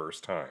for the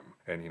first time.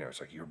 And, it's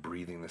like, you're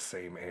breathing the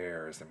same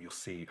air as them. You'll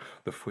see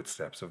the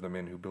footsteps of the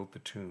men who built the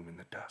tomb in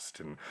the dust.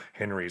 And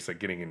Henry's like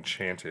getting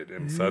enchanted.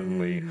 And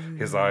suddenly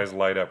his eyes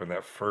light up and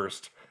that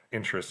first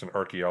interest in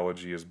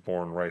archaeology is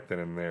born right then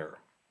and there.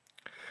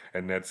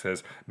 And Ned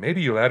says,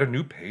 maybe you'll add a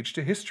new page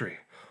to history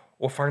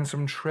or find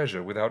some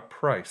treasure without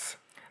price.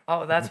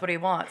 Oh, that's what he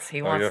wants.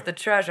 He wants the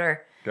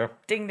treasure. Yeah.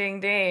 Ding, ding,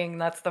 ding.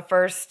 That's the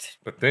first.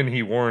 But then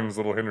he warns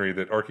little Henry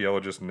that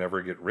archaeologists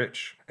never get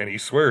rich. And he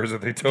swears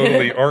that they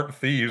totally aren't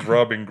thieves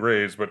robbing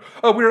graves, but,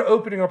 we're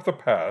opening up the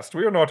past.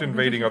 We are not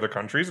invading other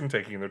countries and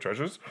taking their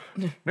treasures.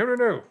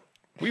 No.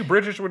 We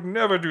British would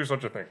never do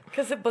such a thing.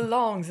 Because it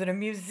belongs in a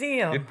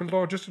museum. It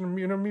belongs just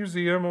in a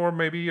museum or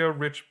maybe a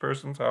rich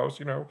person's house,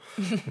 Yeah,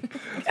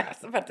 I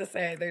was about to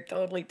say, they're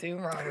totally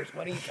tomb robbers.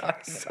 What are you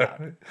talking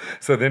about?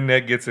 So then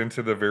Ned gets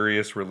into the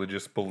various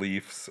religious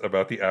beliefs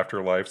about the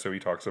afterlife. So he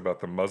talks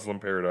about the Muslim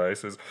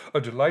paradise as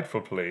a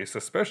delightful place,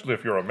 especially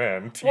if you're a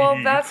man.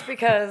 Well, that's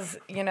because,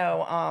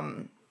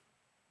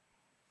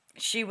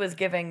 she was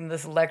giving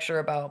this lecture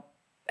about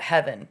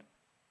heaven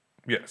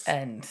Yes.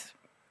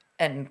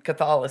 and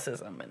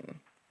Catholicism and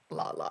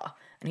la.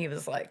 And he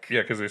was like,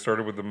 Yeah, because they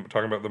started with them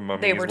talking about the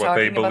mummies, They were what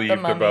they talking about the believed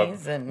about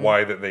mummies and-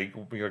 why that they,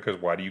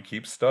 because why do you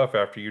keep stuff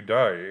after you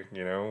die?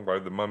 You know, why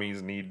the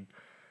mummies need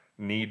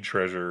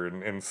treasure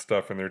and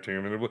stuff in their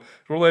tomb, and it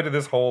led to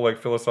this whole like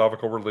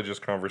philosophical religious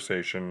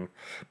conversation.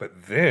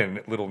 But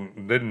then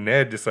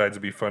Ned decides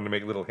it'd be fun to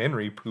make little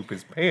Henry poop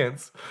his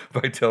pants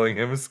by telling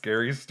him a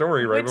scary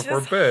story right which before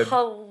is bed.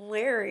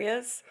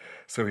 hilarious.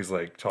 So he's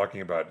like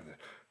talking about,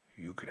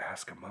 you could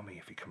ask a mummy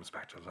if he comes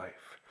back to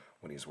life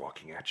when he's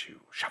walking at you.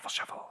 Shuffle,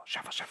 shuffle,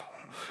 shuffle, shuffle.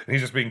 And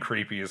he's just being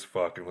creepy as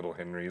fuck, and little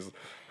Henry's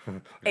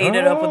Ate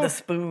it up with a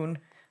spoon,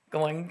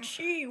 going,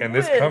 gee And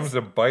whiz. this comes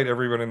to bite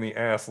everyone in the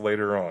ass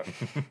later on.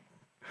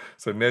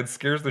 So Ned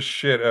scares the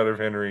shit out of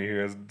Henry,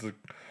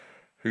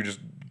 who just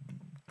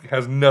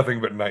has nothing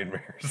but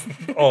nightmares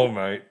all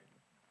night,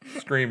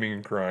 screaming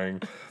and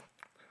crying.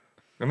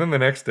 And then the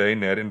next day,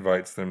 Ned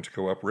invites them to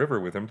go upriver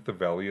with him to the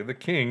Valley of the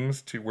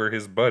Kings, to where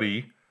his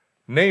buddy,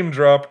 name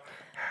drop,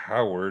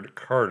 Howard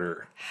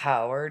Carter,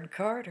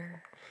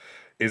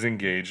 is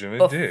engaged in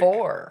a dig.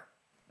 Before.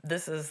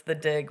 This is the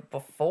dig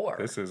before.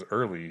 This is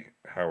early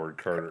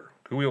Howard Carter.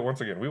 Who we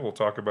will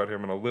talk about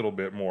him in a little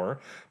bit more.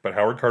 But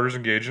Howard Carter's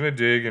engaged in a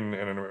dig,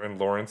 and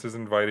Lawrence is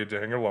invited to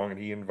hang along, and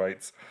he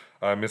invites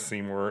Miss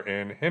Seymour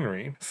and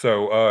Henry.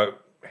 So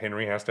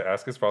Henry has to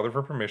ask his father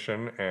for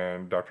permission,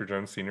 and Dr.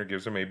 Jones Sr.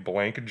 gives him a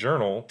blank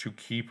journal to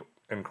keep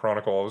and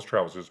chronicle all his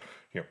travels. Says,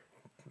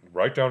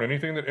 write down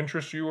anything that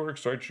interests you or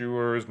excites you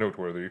or is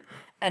noteworthy.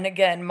 And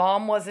again,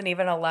 Mom wasn't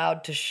even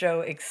allowed to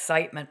show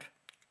excitement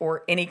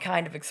or any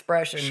kind of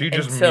expression. She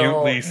just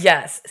until, mutely...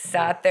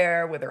 sat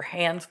there with her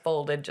hands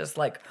folded, just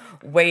like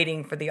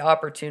waiting for the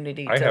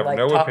opportunity to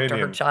talk to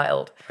her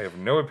child. I have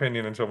no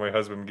opinion until my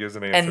husband gives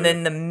an answer. And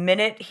then the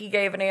minute he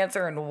gave an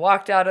answer and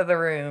walked out of the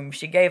room,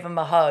 she gave him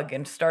a hug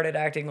and started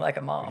acting like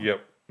a mom.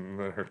 Yep. And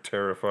then her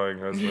terrifying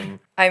husband.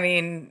 I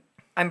mean,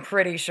 I'm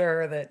pretty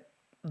sure that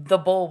the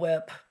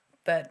bullwhip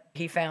that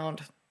he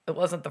found, it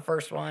wasn't the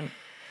first one.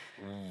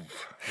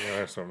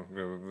 Yeah,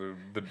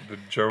 the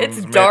Jones.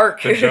 It's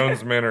dark. The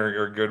Jones men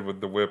are good with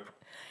the whip.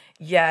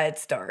 Yeah,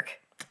 it's dark.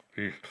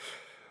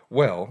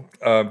 Well,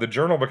 the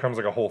journal becomes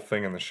like a whole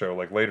thing in the show.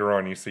 Like later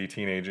on, you see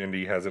teenage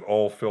Indy has it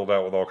all filled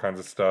out with all kinds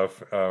of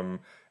stuff.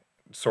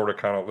 Sort of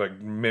kind of like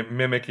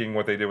mimicking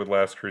what they did with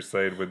Last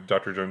Crusade with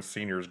Dr. Jones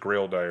Sr.'s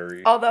Grail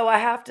Diary. Although I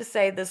have to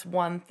say this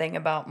one thing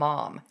about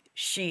Mom.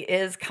 She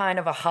is kind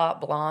of a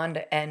hot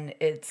blonde, and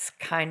it's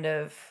kind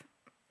of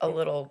a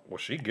little... Well,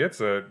 she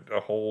gets a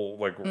whole,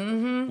 like,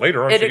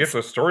 later on, she gets a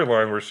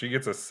storyline where she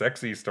gets a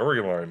sexy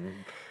storyline.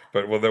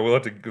 But, we'll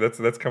have to,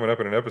 that's coming up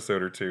in an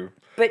episode or two.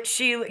 But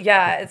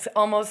it's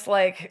almost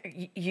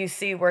like you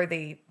see where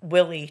the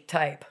Willie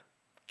type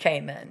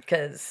came in,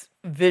 because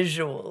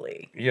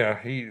visually... Yeah,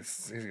 he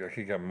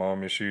got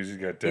mom issues, he's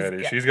got dad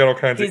issues, he's got all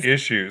kinds of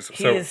issues.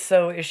 He is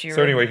so issue.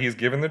 So anyway, he's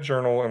given the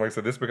journal, and like I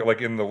said, this like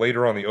in the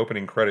later on the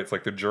opening credits,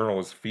 like the journal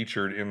is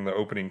featured in the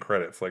opening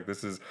credits. Like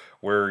this is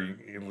where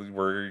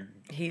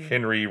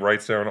Henry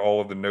writes down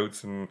all of the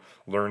notes and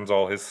learns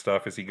all his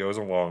stuff as he goes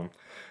along.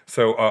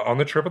 So on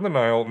the trip on the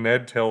Nile,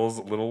 Ned tells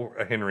little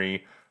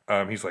Henry.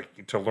 He's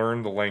like to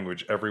learn the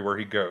language everywhere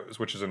he goes,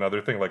 which is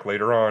another thing. Like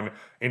later on,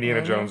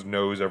 Indiana Jones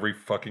knows every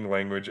fucking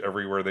language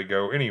everywhere they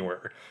go,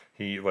 anywhere.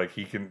 He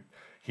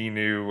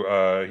knew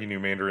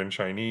Mandarin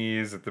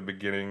Chinese at the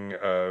beginning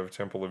of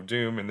Temple of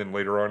Doom, and then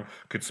later on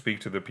could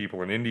speak to the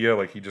people in India.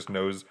 Like he just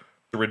knows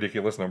a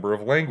ridiculous number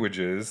of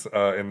languages,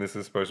 and this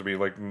is supposed to be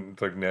like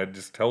Ned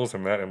just tells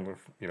him that, and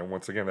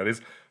once again that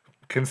is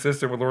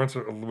consistent with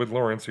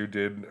Lawrence, who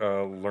did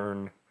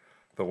learn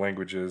the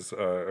languages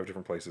of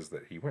different places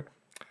that he went.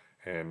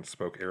 And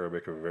spoke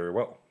Arabic very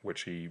well,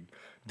 which he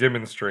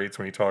demonstrates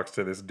when he talks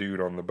to this dude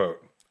on the boat.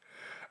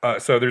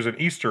 So there's an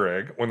Easter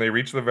egg. When they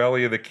reach the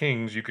Valley of the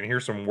Kings, you can hear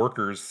some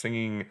workers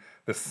singing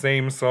the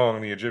same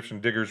song the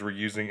Egyptian diggers were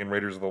using in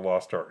Raiders of the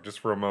Lost Ark. Just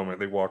for a moment,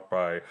 they walk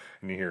by,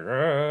 and you hear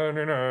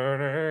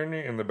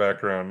in the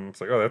background. It's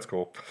like, oh, that's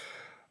cool.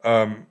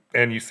 And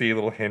you see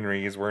little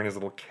Henry, he's wearing his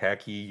little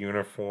khaki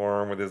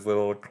uniform with his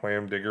little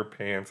clam digger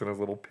pants and his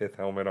little pith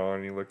helmet on,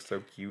 and he looks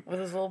so cute. With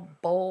his little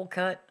bowl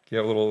cut. Yeah,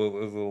 his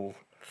little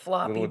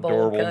floppy little bowl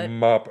adorable cut.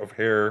 mop of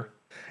hair.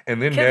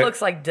 And then Kid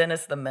looks like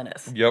Dennis the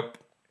Menace. Yep.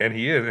 And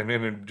he is. And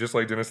then just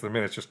like Dennis the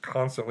Menace, just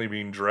constantly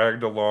being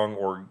dragged along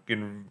or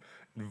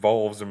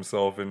involves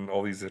himself in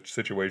all these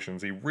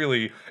situations he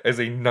really, as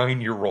a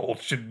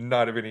 9-year-old, should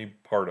not have any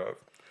part of.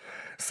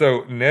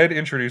 So Ned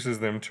introduces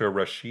them to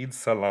Rashid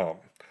Salam,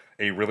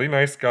 a really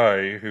nice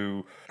guy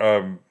who,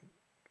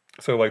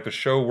 so like the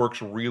show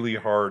works really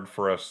hard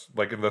for us,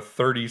 like in the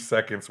 30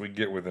 seconds we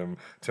get with him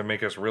to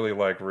make us really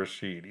like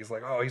Rashid. He's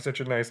like, oh, he's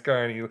such a nice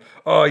guy. And you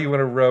want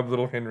to rub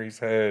little Henry's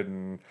head.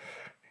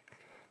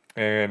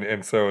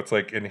 And so it's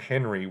like, and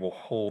Henry will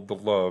hold the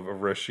love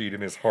of Rashid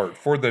in his heart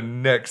for the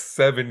next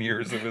 7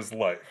 years of his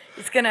life.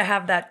 He's going to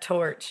have that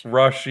torch.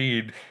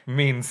 Rashid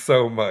means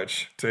so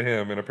much to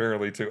him and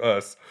apparently to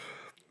us.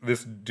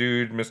 this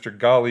dude, Mr.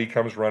 Golly,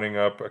 comes running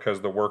up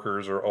because the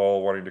workers are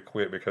all wanting to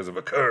quit because of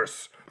a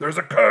curse. There's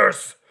a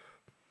curse!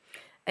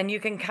 And you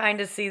can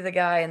kind of see the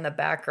guy in the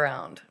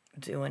background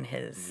doing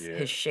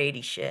his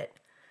shady shit,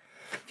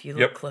 if you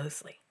look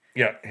closely.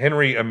 Yeah,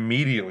 Henry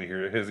immediately,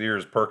 his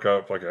ears perk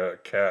up like a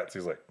cat's.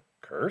 He's like,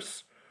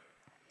 curse?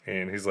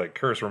 And he's like,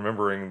 curse,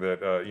 remembering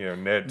that,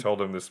 Ned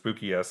told him this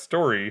spooky-ass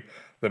story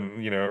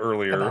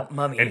earlier. About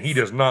mummies. And he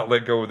does not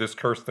let go of this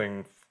curse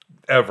thing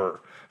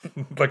ever.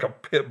 Like a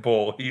pit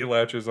bull, he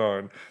latches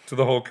on to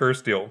the whole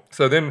curse deal.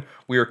 So then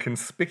we are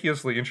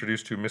conspicuously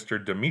introduced to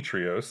Mr.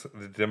 Demetrios,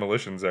 the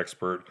demolitions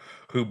expert,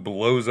 who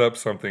blows up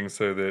something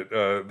so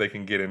that they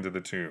can get into the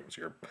tombs.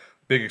 Your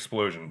big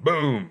explosion.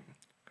 Boom!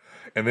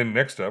 And then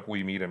next up,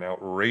 we meet an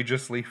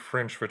outrageously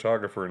French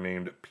photographer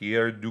named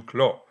Pierre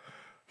Duclos,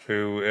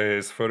 who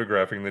is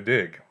photographing the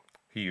dig.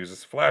 He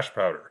uses flash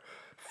powder.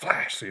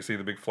 Flash! So you see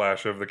the big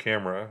flash of the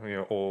camera,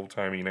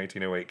 old-timey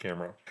 1908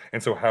 camera.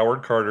 And so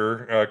Howard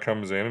Carter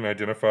comes in and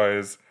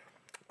identifies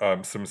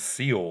some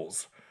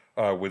seals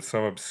with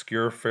some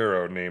obscure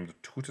pharaoh named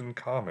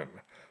Tutankhamun.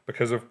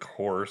 Because, of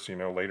course,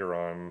 later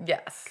on,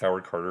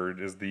 Howard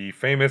Carter is the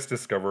famous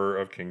discoverer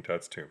of King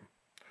Tut's tomb,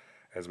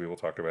 as we will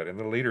talk about in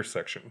the later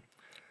section.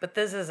 But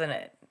this isn't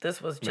it.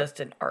 This was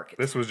just an archetype.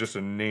 This was just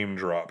a name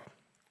drop.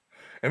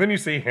 And then you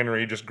see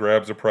Henry just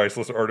grabs a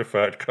priceless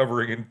artifact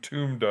covering in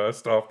tomb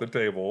dust off the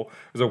table.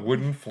 There's a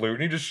wooden flute,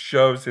 and he just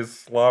shoves his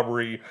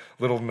slobbery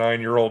little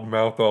 9-year-old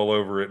mouth all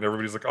over it, and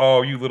everybody's like,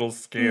 "Oh, you little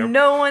scamp!"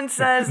 No one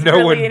says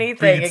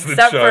anything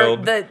except for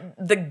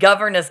the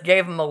governess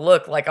gave him a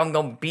look like, "I'm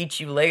gonna beat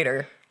you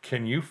later."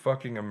 Can you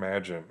fucking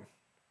imagine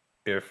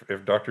if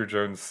Dr.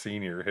 Jones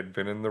Sr. had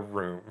been in the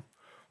room?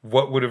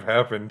 What would have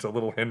happened to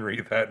little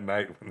Henry that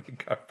night when they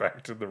got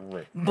back to the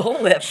room?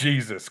 Bullet.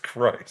 Jesus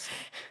Christ.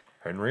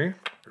 Henry,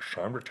 it's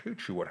time to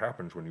teach you what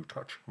happens when you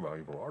touch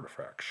valuable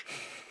artifacts.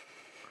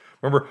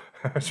 I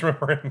just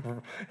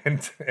remember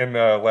in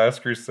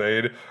Last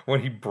Crusade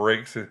when he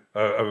breaks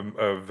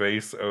a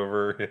vase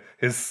over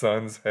his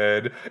son's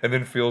head and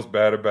then feels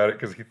bad about it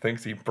because he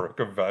thinks he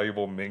broke a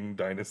valuable Ming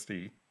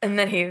Dynasty. And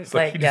then he's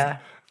like,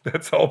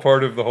 that's all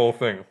part of the whole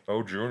thing.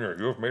 Oh, Junior,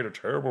 you have made a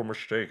terrible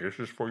mistake. This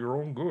is for your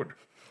own good.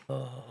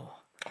 Oh,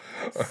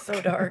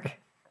 so dark.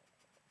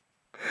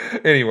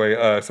 Anyway,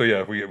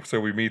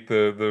 we meet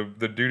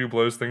the dude who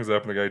blows things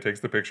up, and the guy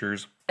takes the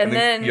pictures. And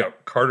then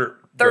Carter.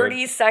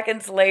 30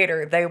 seconds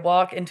later, they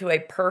walk into a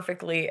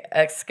perfectly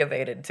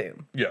excavated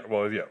tomb. Yeah,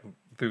 well, yeah.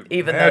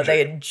 Even though they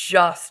had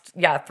just,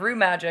 through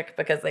magic,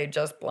 because they had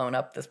just blown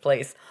up this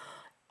place.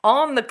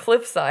 On the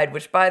cliffside,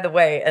 which, by the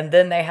way, and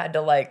then they had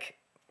to,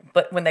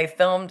 but when they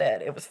filmed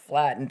it, it was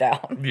flattened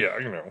down. Yeah,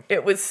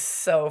 It was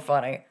so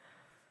funny.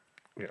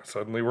 Yeah,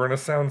 suddenly we're in a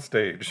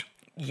soundstage.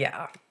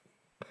 Yeah.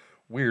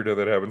 Weird how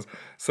that happens.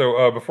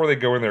 So before they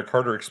go in there,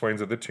 Carter explains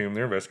that the tomb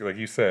they're investigating, like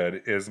you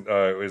said, is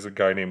a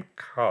guy named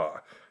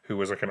Ka, who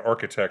was like an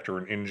architect or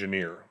an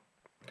engineer.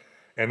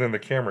 And then the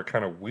camera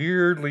kind of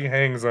weirdly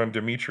hangs on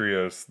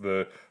Demetrios,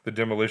 the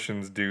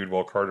demolitions dude,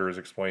 while Carter is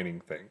explaining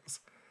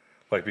things.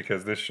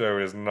 Because this show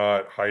is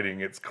not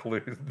hiding its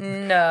clues.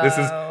 No. This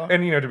is,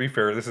 and to be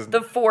fair, this is...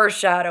 The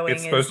foreshadowing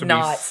it's supposed is to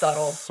not be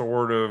subtle.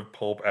 Sort of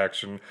pulp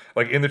action.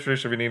 In the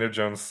tradition of Indiana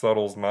Jones,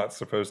 subtle's not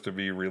supposed to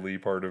be really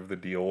part of the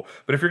deal.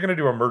 But if you're going to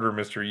do a murder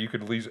mystery, you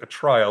could at least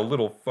try a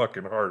little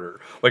fucking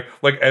harder.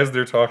 As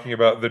they're talking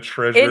about the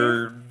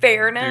treasure... In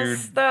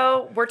fairness,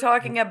 though, we're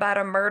talking about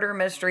a murder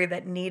mystery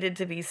that needed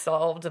to be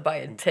solved by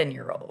a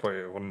 10-year-old. Well,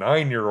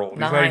 9-year-old.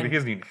 He hasn't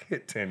even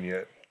hit 10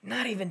 yet.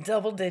 Not even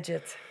double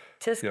digits.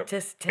 Tisk,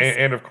 tisk, tisk.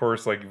 And of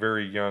course,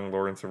 very young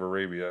Lawrence of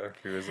Arabia,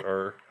 who is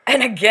our...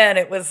 And again,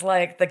 it was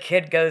the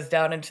kid goes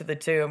down into the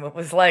tomb. It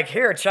was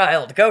here,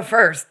 child, go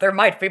first. There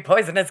might be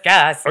poisonous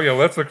gas. Oh, yeah,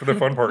 that's the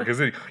fun part.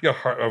 Because,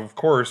 of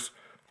course,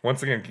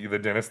 once again, the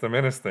Dennis the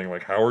Menace thing.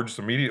 Howard just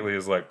immediately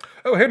is like,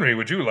 "Oh, Henry,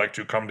 would you like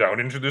to come down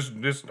into this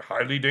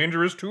highly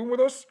dangerous tomb with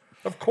us?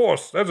 Of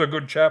course, that's a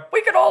good chap.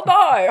 We could all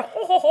die.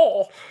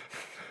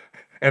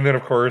 And then,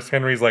 of course,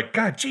 Henry's like,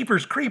 "God,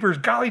 jeepers, creepers,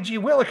 golly gee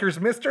willikers,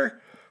 mister.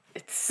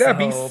 It's That'd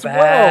be so swell."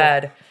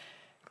 bad.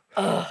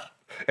 Ugh.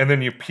 And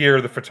then Pierre,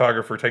 the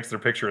photographer, takes their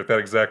picture at that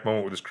exact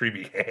moment with his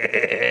creepy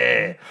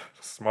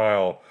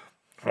smile.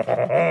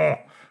 And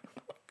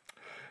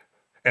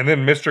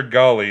then Mr.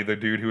 Golly, the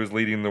dude who is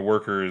leading the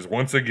workers,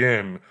 once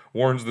again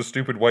warns the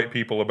stupid white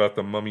people about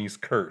the mummy's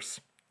curse.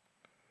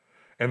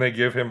 And they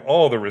give him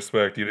all the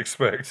respect you'd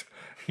expect,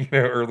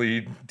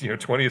 early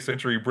 20th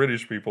century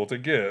British people to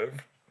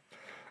give.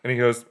 And he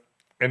goes...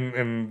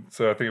 And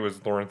so I think it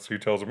was Lawrence who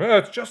tells him,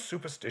 it's just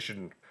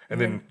superstition. And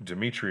then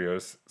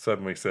Demetrios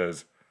suddenly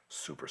says,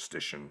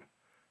 "Superstition,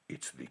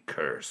 it's the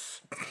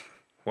curse."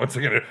 Once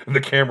again,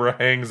 the camera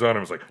hangs on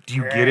him. It's like, do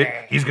you get it?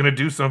 He's going to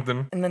do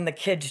something. And then the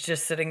kid's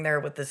just sitting there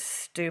with this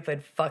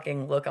stupid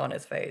fucking look on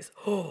his face.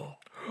 He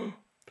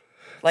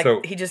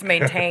just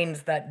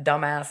maintains that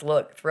dumbass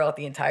look throughout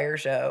the entire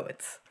show.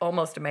 It's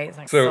almost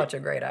amazing. Such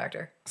a great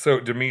actor. So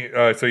the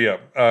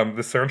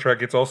soundtrack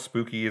gets all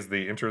spooky as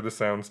they enter the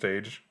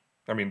soundstage.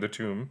 the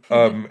tomb.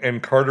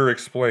 And Carter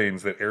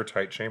explains that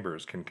airtight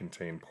chambers can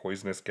contain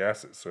poisonous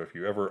gases. So if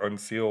you ever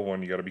unseal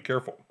one, you got to be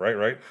careful,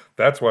 right?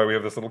 That's why we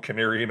have this little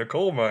canary in a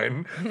coal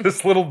mine,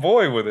 this little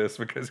boy with us,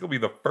 because he'll be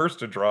the first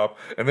to drop,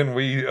 and then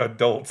we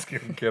adults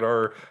can get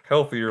our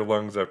healthier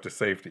lungs up to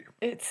safety.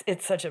 It's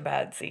such a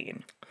bad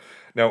scene.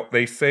 Now,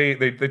 they say,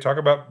 they talk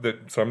about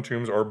that some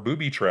tombs are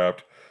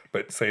booby-trapped,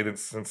 but say that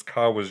since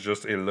Ka was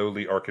just a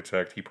lowly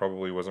architect, he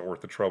probably wasn't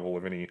worth the trouble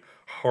of any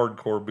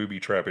hardcore booby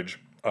trappage.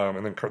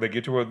 And then they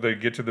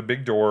get to the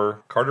big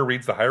door. Carter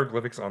reads the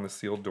hieroglyphics on the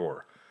sealed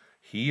door.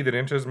 He that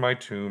enters my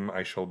tomb,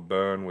 I shall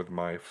burn with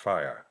my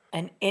fire.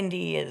 And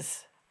Indy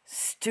is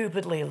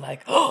stupidly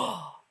like,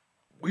 oh,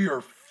 we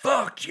are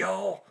fucked,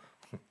 y'all.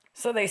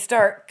 So they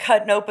start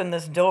cutting open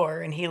this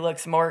door, and he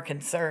looks more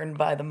concerned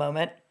by the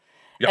moment.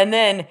 Yep. And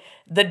then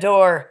the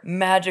door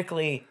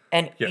magically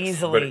and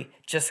easily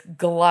just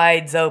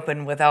glides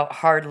open without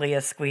hardly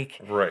a squeak.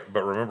 Right,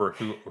 but remember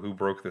who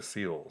broke the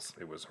seals?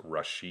 It was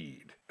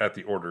Rashid, at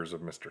the orders of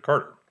Mr.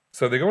 Carter.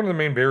 So they go into the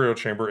main burial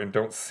chamber and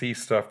don't see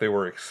stuff they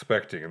were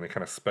expecting, and they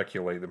kind of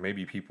speculate that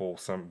maybe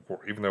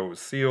even though it was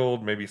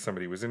sealed, maybe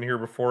somebody was in here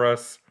before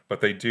us,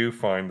 but they do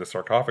find the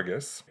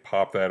sarcophagus,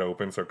 pop that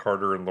open, so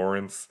Carter and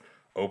Lawrence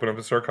open up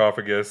the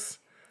sarcophagus,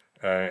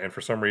 and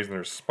for some reason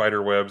there's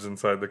spider webs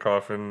inside the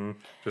coffin,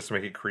 just to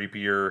make it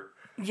creepier.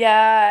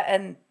 Yeah,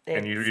 and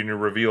it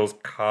reveals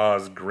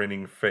Ka's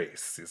grinning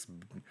face, this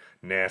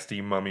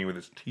nasty mummy with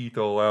his teeth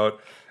all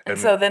out. And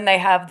so then they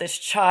have this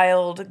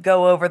child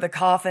go over the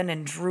coffin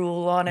and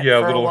drool on it. Yeah,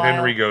 for little a while.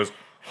 Henry goes,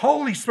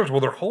 holy smokes. Well,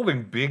 they're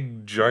holding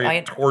big,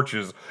 giant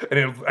torches.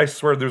 And I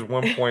swear there's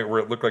one point where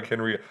it looked like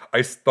Henry,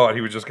 I thought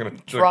he was just going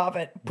to drop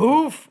it.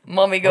 Poof.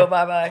 Mummy go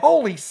bye-bye.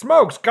 Holy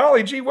smokes.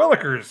 Golly gee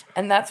willikers.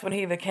 And that's when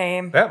he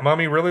became... That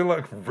mummy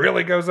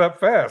really goes up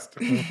fast.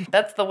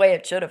 That's the way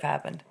it should have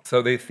happened.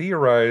 So they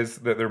theorize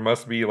that there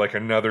must be like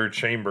another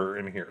chamber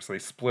in here. So they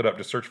split up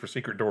to search for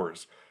secret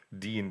doors,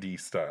 D&D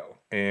style.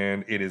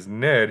 And it is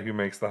Ned who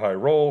makes the high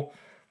roll.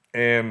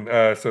 And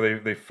so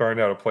they find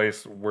out a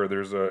place where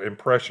there's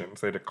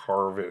impressions. They had to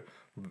carve it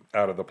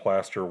out of the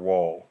plaster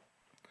wall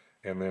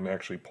and then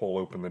actually pull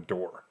open the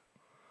door.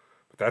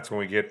 But that's when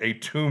we get a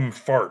tomb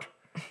fart.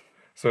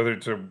 So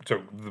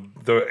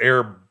the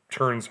air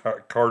turns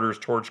Carter's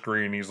torch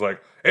green. He's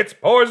like, it's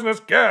poisonous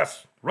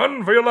gas.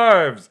 Run for your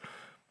lives.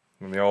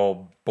 And they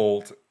all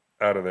bolt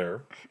out of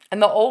there. And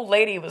the old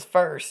lady was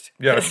first.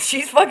 Yeah.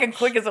 She's fucking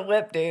quick as a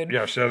whip, dude.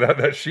 Yeah,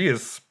 she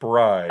is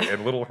spry.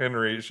 And little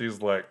Henry,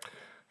 she's like...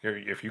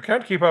 If you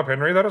can't keep up,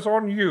 Henry, that is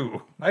on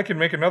you. I can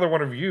make another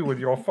one of you with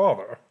your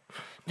father.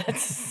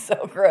 That's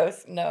so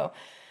gross. No.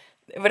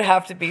 It would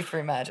have to be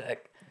through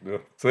magic. Yeah.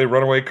 So they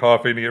run away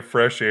coughing to get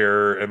fresh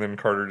air, and then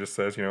Carter just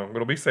says,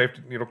 it'll be safe,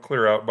 it'll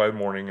clear out by the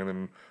morning, and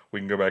then we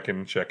can go back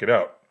and check it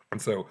out.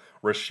 And so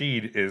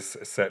Rashid is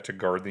set to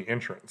guard the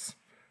entrance.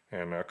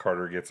 And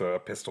Carter gets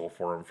a pistol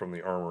for him from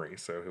the armory,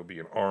 so he'll be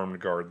an armed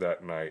guard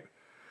that night.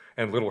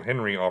 And little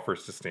Henry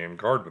offers to stand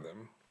guard with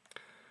him.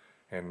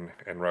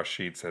 And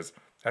Rashid says...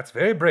 That's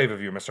very brave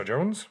of you, Mr.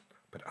 Jones,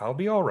 but I'll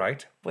be all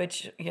right.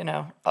 Which,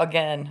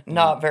 again,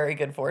 not very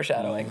good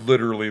foreshadowing.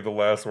 Literally the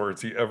last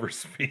words he ever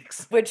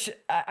speaks. Which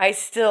I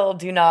still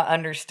do not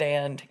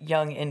understand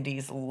young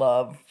Indy's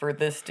love for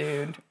this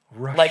dude.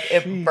 Rashid. Like,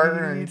 it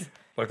burned.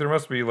 Like, there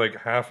must be like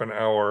half an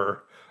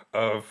hour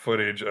of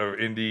footage of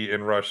Indy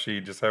and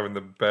Rashid just having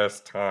the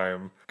best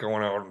time,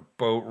 going out on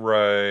boat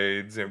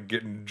rides,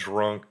 getting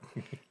drunk.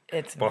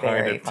 It's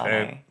behind very a tent,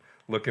 funny.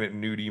 Looking at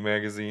nudie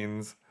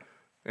magazines.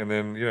 And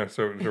then,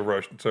 so we'll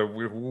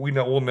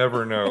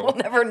never know. We'll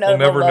never know. We'll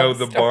never know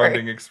the story.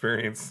 bonding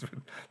experience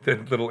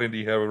that little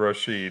Indy had with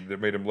Rashid that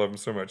made him love him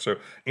so much. So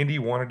Indy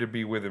wanted to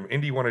be with him.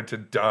 Indy wanted to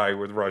die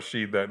with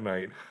Rashid that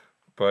night,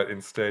 but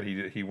instead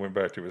he went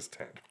back to his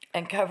tent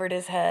and covered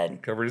his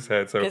head.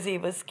 So because he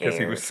was scared. Because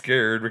he was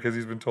scared because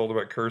he's been told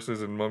about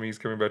curses and mummies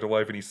coming back to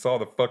life, and he saw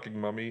the fucking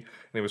mummy, and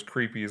it was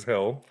creepy as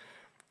hell.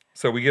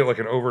 So we get like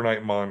an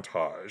overnight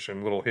montage,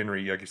 and little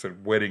Henry, like you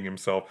said, wetting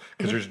himself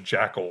because there's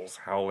jackals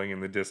howling in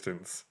the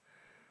distance.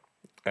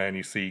 And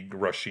you see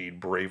Rashid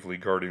bravely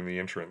guarding the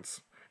entrance.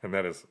 And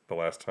that is the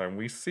last time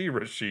we see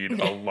Rashid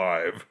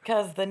alive.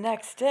 Because the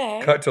next day...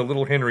 Cut to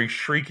little Henry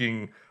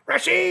shrieking,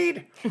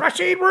 Rashid!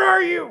 Rashid, where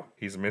are you?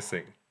 He's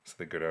missing. So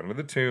they go down to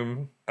the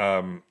tomb,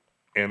 and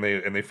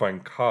they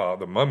find Ka,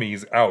 the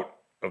mummy's out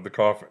of the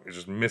coffin. It's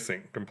just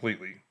missing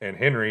completely. And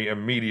Henry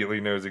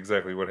immediately knows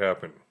exactly what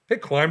happened.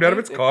 It climbed out of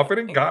its coffin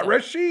and got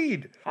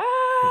Rashid.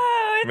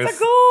 Ah, it's a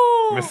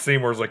ghoul. Miss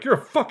Seymour's like, you're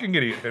a fucking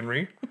idiot,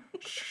 Henry.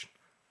 Shh.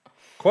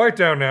 Quiet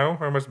down now,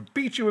 or I must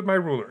beat you with my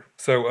ruler.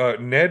 So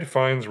Ned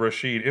finds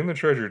Rashid in the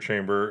treasure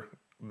chamber,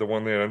 the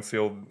one they had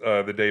unsealed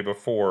the day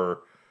before,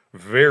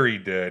 very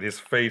dead. His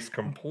face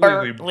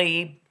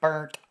completely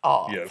burnt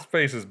off. Yeah, his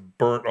face is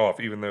burnt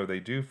off, even though they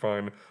do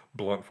find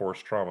blunt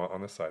force trauma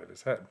on the side of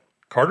his head.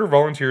 Carter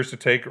volunteers to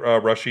take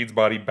Rashid's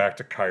body back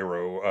to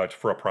Cairo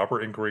for a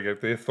proper inquiry.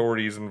 Get the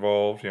authorities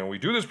involved. We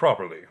do this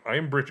properly. I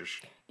am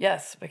British.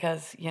 Yes,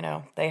 because,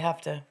 they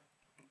have to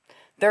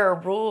There are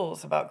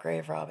rules about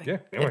grave robbing. Yeah,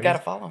 You've got to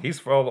follow them. He's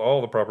followed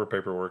all the proper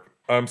paperwork.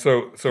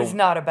 So He's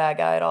not a bad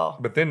guy at all.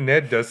 But then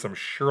Ned does some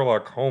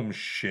Sherlock Holmes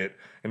shit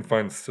and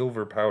finds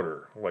silver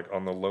powder, like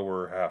on the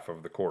lower half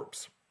of the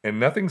corpse. And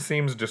nothing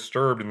seems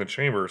disturbed in the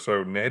chamber,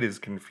 so Ned is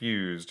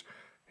confused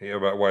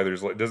about why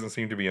doesn't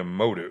seem to be a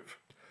motive.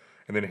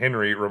 And then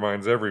Henry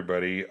reminds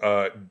everybody,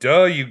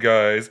 duh, you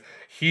guys,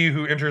 he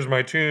who enters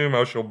my tomb,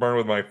 I shall burn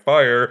with my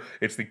fire.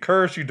 It's the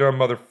curse, you dumb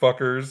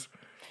motherfuckers.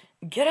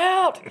 Get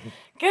out!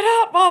 Get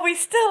out while we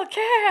still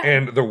can!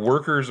 And the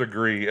workers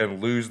agree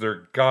and lose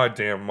their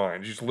goddamn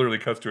minds. Just literally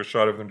cuts to a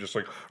shot of them just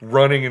like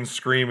running and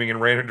screaming in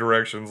random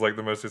directions like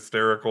the most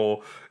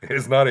hysterical.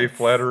 It's not a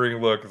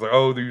flattering look. It's like,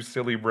 oh, you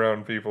silly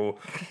brown people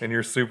and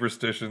your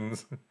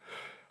superstitions.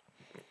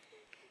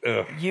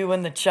 Ugh. You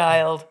and the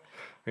child.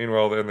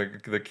 Meanwhile, then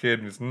the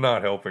kid is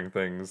not helping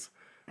things.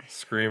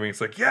 Screaming.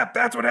 It's like, yep,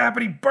 that's what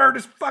happened. He burned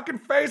his fucking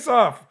face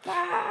off.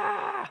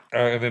 Ah!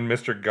 And then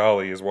Mr.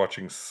 Golly is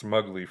watching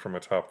smugly from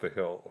atop the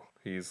hill.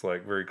 He's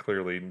like very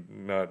clearly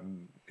not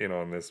in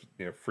on this,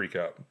 freak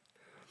out.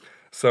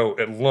 So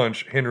at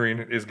lunch,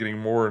 Henry is getting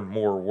more and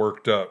more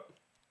worked up.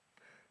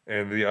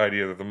 And the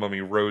idea that the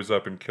mummy rose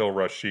up and killed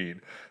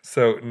Rashid.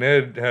 So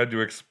Ned had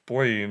to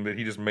explain that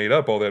he just made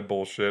up all that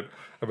bullshit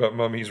about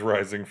mummies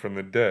rising from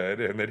the dead.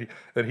 And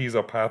that he's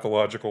a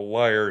pathological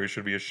liar who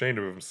should be ashamed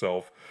of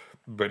himself.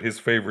 But his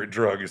favorite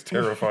drug is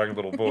terrifying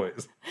little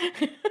boys.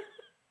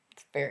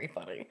 It's very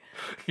funny.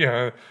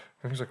 Yeah.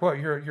 And he's like, what,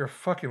 you're a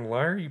fucking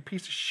liar, you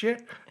piece of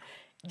shit?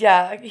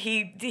 Yeah,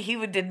 he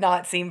did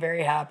not seem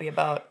very happy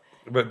about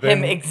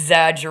him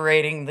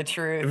exaggerating the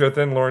truth. But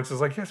then Lawrence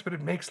is like, yes, but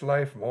it makes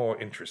life more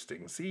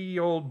interesting. See,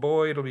 old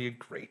boy, it'll be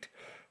great.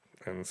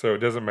 And so it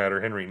doesn't matter.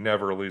 Henry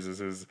never loses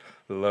his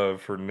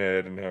love for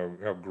Ned and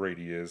how great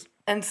he is.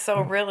 And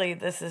so really,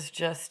 this is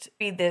just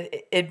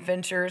the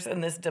adventures in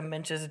this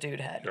dementious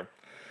dude head. Yep.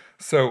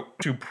 So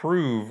to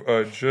prove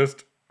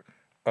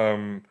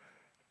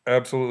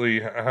absolutely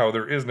how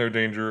there is no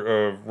danger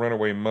of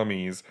runaway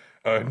mummies,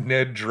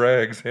 Ned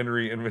drags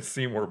Henry and Miss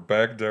Seymour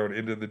back down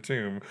into the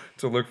tomb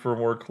to look for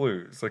more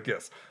clues. Like,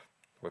 yes,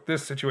 what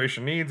this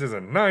situation needs is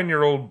a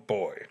 9-year-old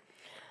boy.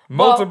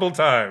 Multiple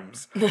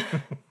times.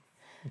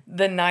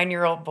 The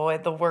 9-year-old boy,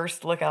 the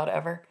worst lookout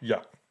ever.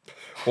 Yeah.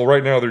 Well,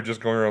 right now they're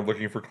just going around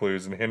looking for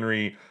clues, and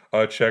Henry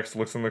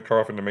looks in the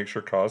coffin to make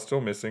sure Ka's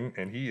still missing,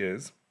 and he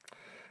is.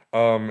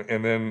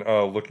 And then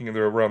looking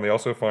around, they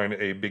also find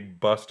a big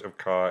bust of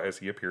Ka as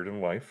he appeared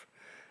in life.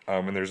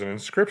 And there's an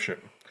inscription.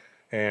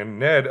 And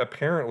Ned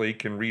apparently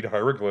can read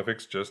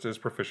hieroglyphics just as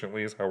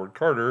proficiently as Howard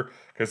Carter,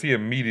 because he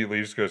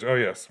immediately just goes, oh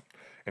yes.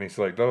 And he's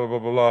like, blah, blah, blah,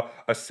 blah, blah,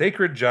 a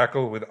sacred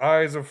jackal with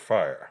eyes of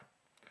fire.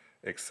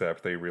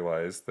 Except they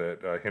realize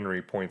that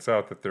Henry points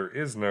out that there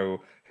is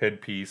no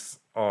headpiece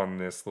on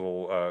this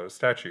little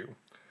statue.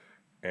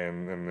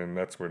 And then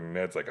that's when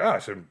Ned's like,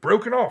 it's been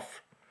broken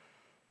off.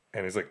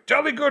 And he's like,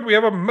 jolly good, we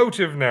have a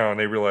motive now. And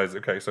they realize,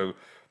 okay, so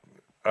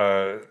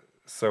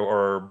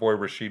our boy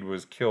Rashid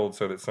was killed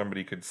so that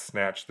somebody could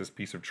snatch this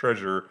piece of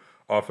treasure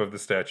off of the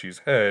statue's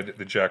head,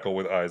 the jackal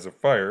with eyes of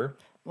fire.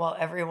 While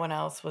everyone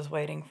else was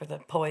waiting for the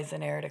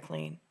poison air to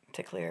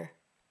clear.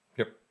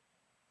 Yep.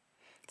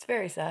 It's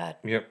very sad.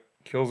 Yep.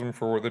 Kills him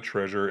for the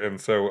treasure. And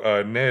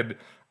so Ned...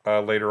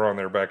 later on,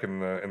 they're back in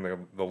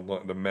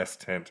the mess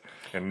tent,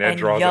 and Ned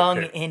draws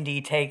Young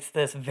Indy takes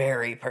this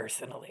very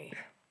personally.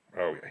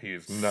 Oh, yeah, he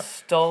is not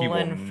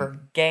stolen for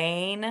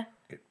gain.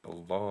 It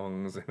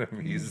belongs in a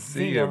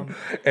museum.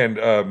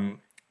 And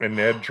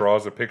Ned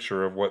draws a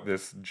picture of what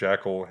this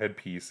jackal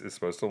headpiece is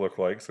supposed to look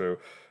like. So,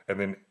 and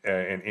then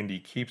Indy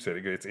keeps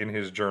it. It's in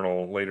his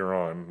journal later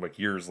on, like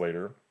years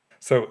later.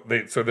 So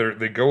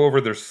they go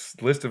over their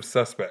list of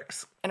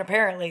suspects. And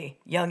apparently,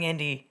 young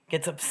Indy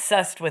gets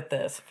obsessed with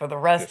this for the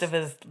rest of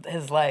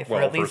his life,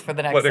 or at least for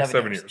the next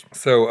 7 years.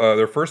 So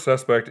their first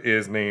suspect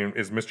is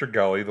Mr.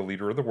 Golly, the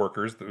leader of the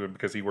workers,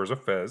 because he wears a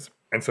fez.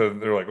 And so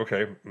they're like,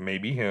 okay,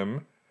 maybe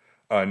him.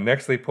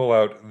 Next, they pull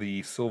out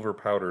the silver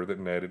powder that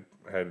Ned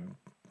had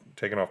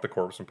taken off the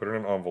corpse and put it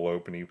in an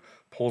envelope, and he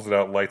pulls it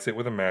out, lights it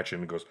with a match,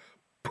 and it goes,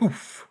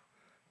 poof!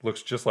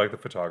 Looks just like the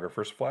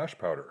photographer's flash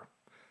powder.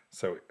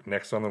 So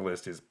next on the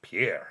list is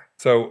Pierre.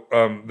 So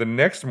the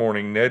next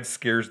morning, Ned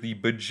scares the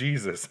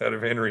bejesus out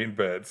of Henry in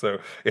bed. So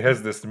it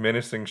has this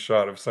menacing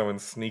shot of someone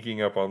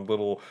sneaking up on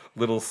little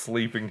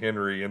sleeping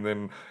Henry, and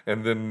then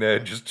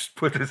Ned just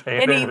put his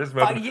hand over his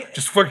mouth,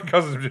 just fucking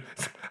causes him.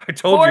 I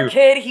told you, poor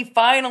kid, he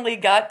finally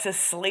got to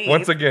sleep.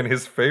 Once again,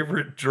 his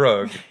favorite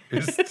drug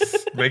is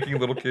making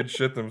little kids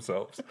shit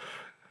themselves.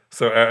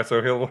 So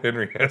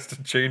Henry has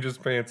to change his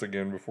pants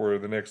again before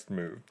the next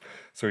move.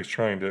 So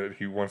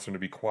he wants him to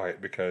be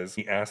quiet because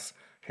he asks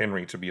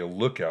Henry to be a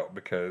lookout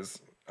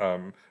because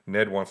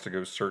Ned wants to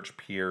go search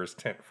Pierre's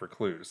tent for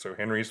clues. So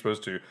Henry's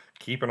supposed to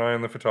keep an eye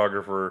on the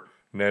photographer.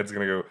 Ned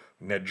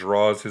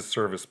draws his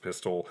service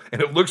pistol,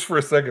 and it looks for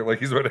a second like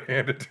he's about to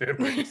hand it to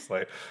Henry. He's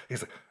like,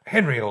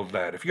 Henry, old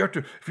lad, if you have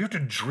to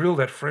drill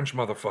that French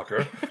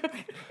motherfucker,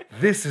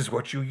 this is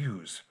what you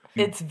use.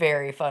 It's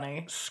very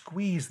funny.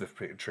 Squeeze the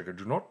trigger.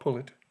 Do not pull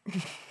it.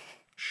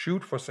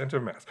 shoot for center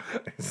mass.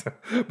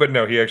 But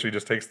no, he actually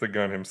just takes the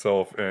gun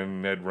himself,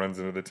 and Ned runs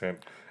into the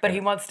tent. But he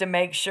wants to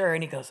make sure,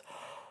 and he goes,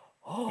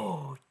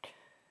 oh,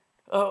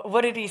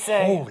 what did he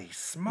say? Holy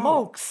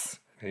smokes.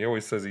 He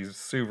always says he's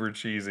super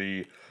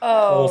cheesy,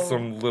 Oh.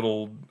 wholesome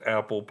little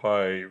apple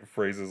pie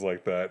phrases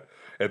like that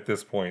at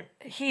this point.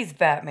 He's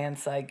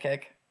Batman's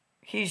sidekick.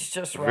 He's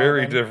just Robin.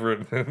 Very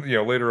different.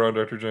 Later on,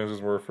 Dr. Jones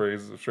is more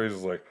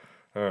phrases like,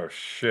 oh,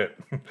 shit.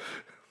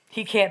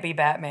 He can't be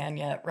Batman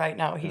yet. Right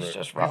now, he's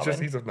just Robin.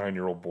 He's a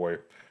 9-year-old boy.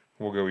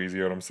 We'll go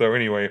easy on him. So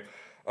anyway,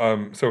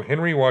 so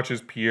Henry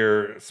watches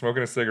Pierre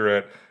smoking a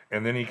cigarette,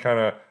 and then he kind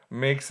of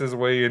makes his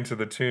way into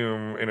the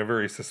tomb in a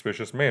very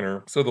suspicious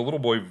manner. So the little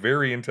boy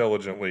very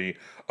intelligently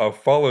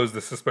follows the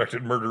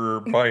suspected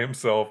murderer by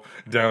himself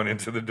down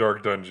into the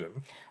dark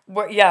dungeon.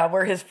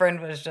 Where his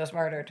friend was just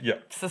murdered. Yeah.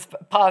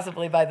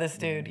 Possibly by this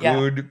dude. Yeah.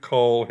 Good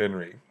call,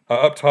 Henry.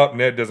 Up top,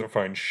 Ned doesn't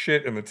find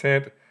shit in the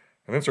tent,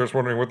 and then starts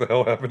wondering what the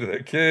hell happened to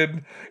that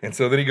kid. And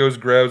so then he goes,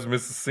 grabs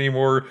Mrs.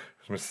 Seymour.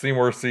 Mrs.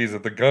 Seymour sees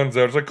that the gun's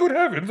out. She's like, good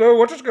heavens,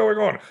 what's just going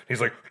on? He's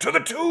like, to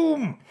the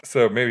tomb!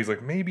 So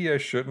maybe I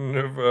shouldn't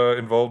have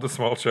involved a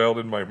small child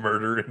in my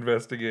murder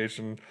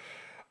investigation.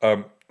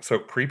 So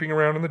creeping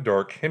around in the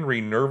dark,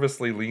 Henry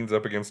nervously leans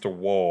up against a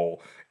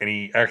wall, and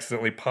he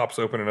accidentally pops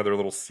open another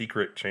little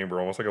secret chamber,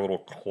 almost like a little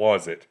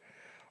closet,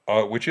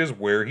 which is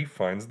where he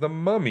finds the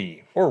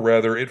mummy. Or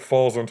rather, it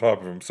falls on top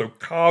of him. So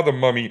Ka the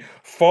mummy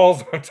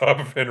falls on top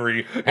of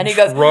Henry and he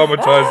goes,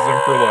 traumatizes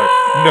him for life.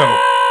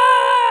 No.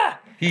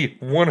 He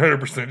 100%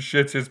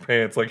 shits his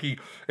pants,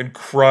 and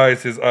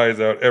cries his eyes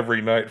out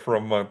every night for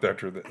a month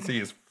after this. He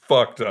is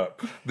fucked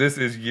up. This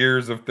is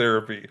years of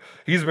therapy.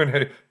 He's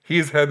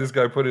had this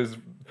guy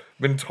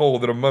been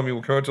told that a mummy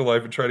will come out to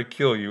life and try to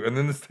kill you, and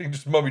then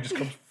this mummy just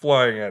comes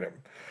flying at him.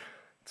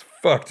 It's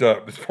fucked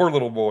up. This poor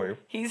little boy.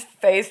 He's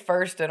face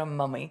first in a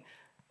mummy.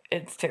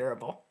 It's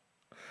terrible.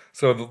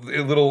 So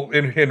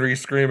and Henry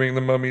screaming,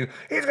 the mummy,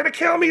 he's gonna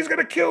kill me, he's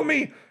gonna kill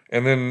me.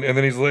 And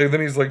then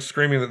he's like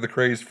screaming that the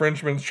crazed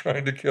Frenchman's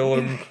trying to kill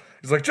him.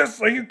 He's like, just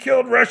like you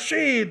killed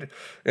Rashid.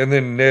 And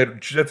then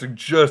that's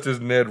just as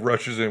Ned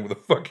rushes in with a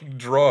fucking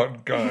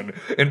drawn gun.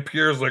 And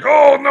Pierre's like,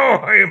 oh no,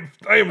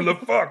 I am the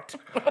fucked.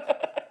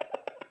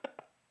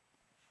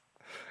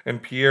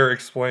 And Pierre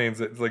explains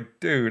that, it's like,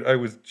 dude, I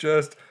was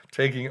just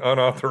taking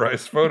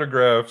unauthorized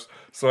photographs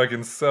so I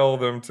can sell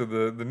them to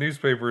the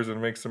newspapers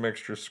and make some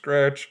extra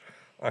scratch.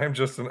 I am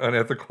just an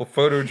unethical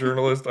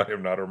photojournalist. I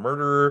am not a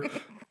murderer.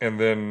 And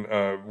then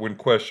when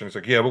questioned, it's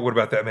like, yeah, but what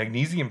about that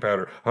magnesium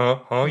powder?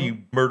 Huh,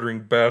 you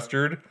murdering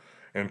bastard?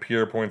 And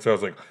Pierre points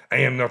out, like, I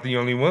am not the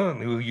only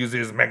one who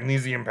uses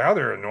magnesium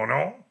powder,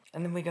 no.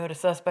 And then we go to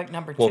suspect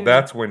number 2. Well,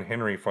 that's when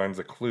Henry finds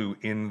a clue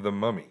in the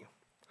mummy.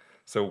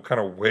 So kind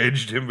of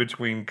wedged in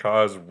between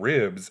Ka's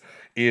ribs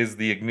is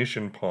the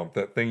ignition pump,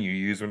 that thing you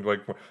use when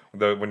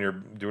you're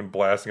doing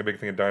blasting a big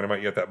thing of dynamite.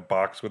 You have that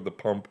box with the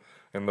pump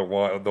and the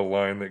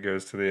line that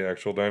goes to the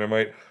actual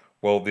dynamite.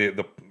 Well,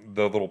 the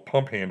little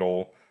pump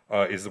handle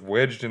is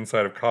wedged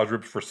inside of Ka's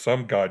ribs for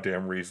some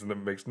goddamn reason that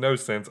makes no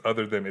sense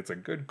other than it's a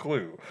good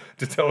clue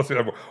to tell us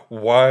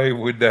why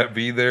would that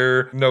be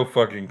there. No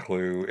fucking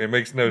clue. It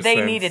makes no sense.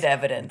 They needed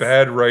evidence.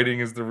 Bad writing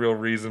is the real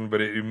reason,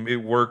 but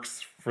it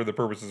works for the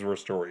purposes of our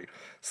story.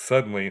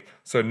 Suddenly,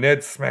 so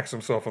Ned smacks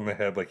himself on the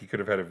head like he could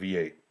have had a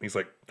V8. He's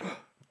like,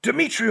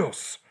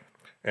 Demetrios!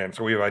 And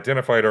so we have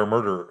identified our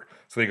murderer.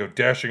 So they go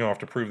dashing off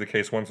to prove the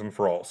case once and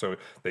for all. So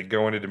they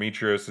go into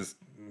Demetrios'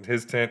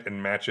 his tent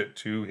and match it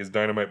to his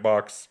dynamite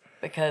box.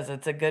 Because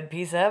it's a good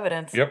piece of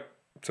evidence. Yep.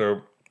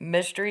 So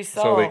mystery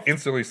solved. So they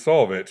instantly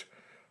solve it.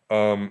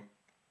 And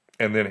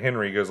then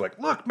Henry goes like,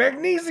 look,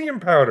 magnesium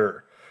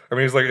powder. I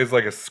mean, it's like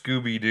a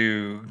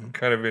Scooby-Doo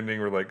kind of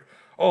ending where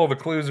all the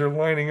clues are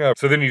lining up.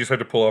 So then you just had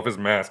to pull off his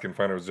mask and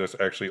find it was just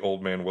actually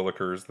Old Man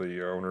Willikers,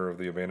 the owner of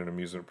the abandoned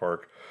amusement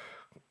park.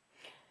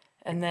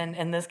 And then,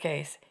 in this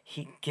case,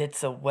 he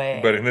gets away.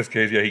 But in this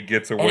case, yeah, he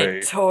gets away. And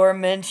it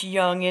torments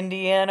young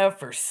Indiana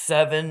for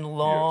 7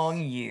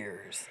 long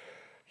years.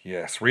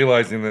 Yes,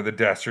 realizing that the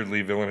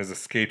dastardly villain has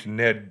escaped,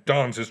 Ned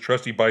dons his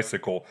trusty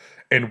bicycle.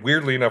 And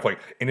weirdly enough,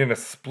 and in a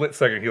split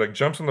second, he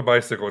jumps on the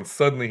bicycle and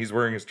suddenly he's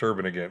wearing his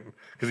turban again.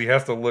 Because he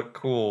has to look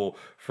cool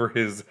for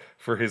his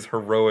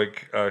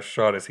heroic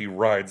shot as he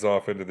rides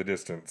off into the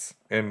distance.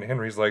 And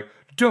Henry's like,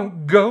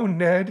 don't go,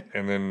 Ned!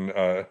 And then,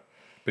 but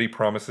he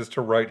promises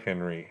to write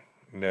Henry.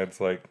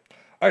 Ned's like,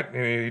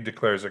 he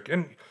declares,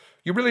 and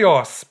you really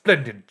are a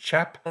splendid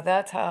chap. But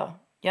that's how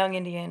young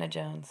Indiana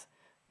Jones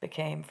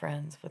became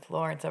friends with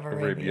Lawrence of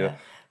Arabia.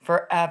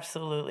 For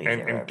absolutely zero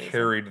and reason.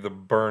 Carried the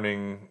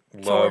burning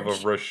love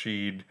of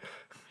Rashid.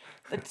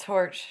 The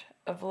torch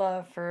of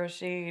love for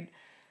Rashid.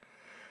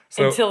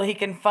 Until he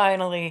can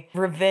finally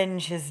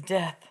revenge his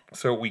death.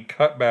 So we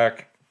cut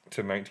back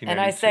to 1992. And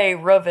I say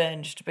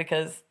revenged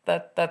because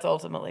that's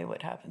ultimately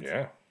what happens.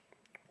 Yeah.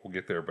 We'll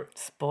get there, but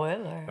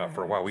spoiler. Not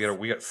for a while.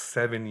 We got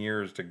 7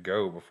 years to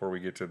go before we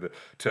get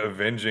to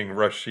avenging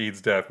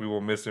Rashid's death. We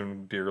will miss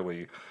him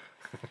dearly.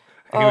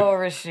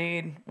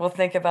 Rashid. We'll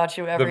think about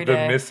you every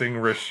day. The missing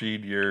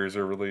Rashid years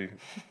are really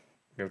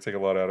going to take a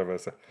lot out of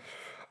us.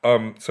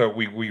 So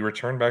we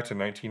return back to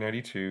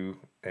 1992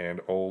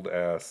 and old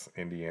ass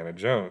Indiana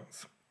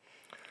Jones,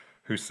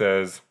 who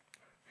says,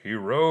 "He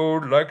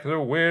rode like the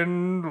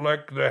wind,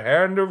 like the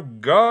hand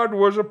of God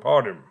was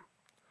upon him.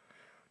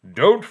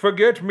 Don't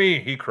forget me,"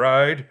 he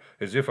cried,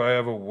 "as if I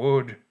ever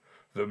would.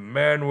 The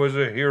man was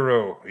a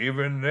hero,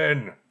 even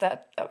then."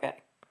 Okay.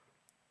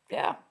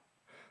 Yeah.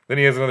 Then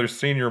he has another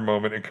senior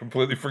moment and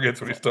completely forgets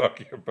what he's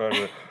talking about.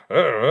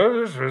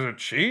 This is a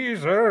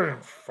cheese?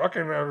 What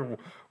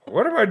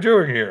am I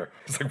doing here?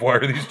 It's like, why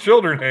are these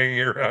children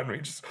hanging around me?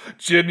 Just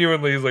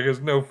genuinely, he's like,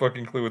 has no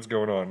fucking clue what's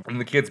going on.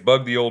 And the kids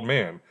bug the old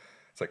man.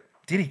 It's like,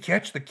 did he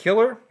catch the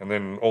killer? And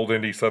then old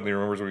Indy suddenly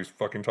remembers what he's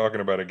fucking talking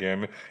about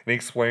again. And he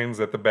explains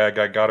that the bad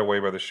guy got away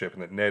by the ship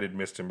and that Ned had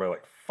missed him by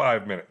like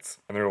 5 minutes.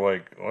 And they're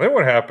like, well, then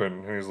what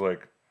happened? And he's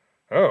like,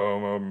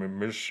 oh,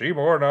 Miss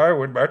Seymour and I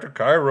went back to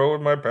Cairo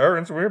with my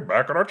parents and we were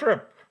back on our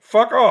trip.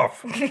 Fuck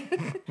off.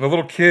 The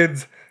little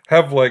kids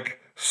have like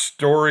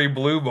story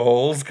blue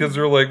balls because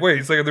they're like, wait,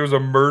 it's like there was a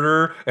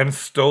murder and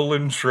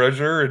stolen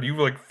treasure and you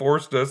like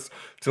forced us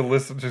to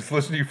listen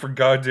to you for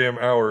goddamn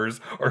hours.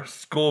 Our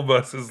school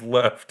bus is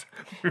left.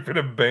 We've been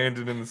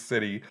abandoned in the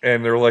city.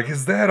 And they're like,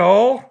 is that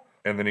all?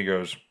 And then he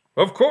goes,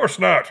 of course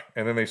not.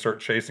 And then they start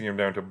chasing him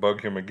down to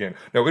bug him again.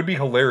 Now, it'd be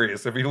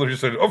hilarious if he literally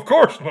said, of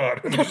course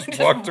not, and just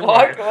walked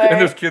away.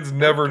 And those kids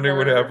never knew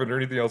what happened or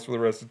anything else for the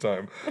rest of the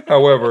time.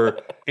 However,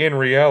 in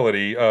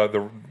reality,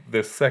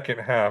 the second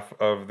half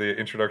of the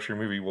introductory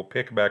movie will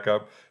pick back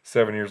up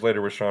 7 years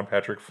later with Sean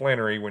Patrick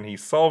Flannery when he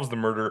solves the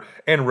murder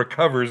and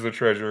recovers the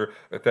treasure.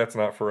 But that's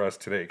not for us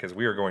today because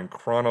we are going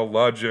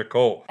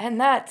chronological.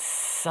 And that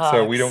sucks.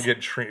 So we don't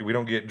get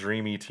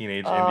dreamy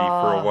teenage Indy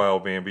for a while,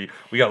 Bambi.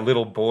 We got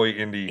little boy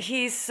Indy.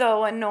 He's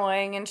so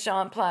annoying and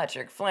Sean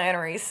Patrick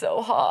Flannery's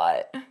so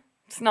hot.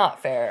 It's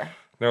not fair.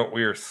 No,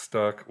 we are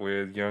stuck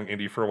with young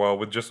Indy for a while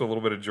with just a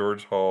little bit of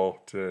George Hall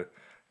to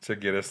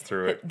get us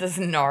through it. This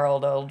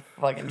gnarled old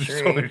fucking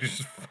tree.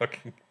 Just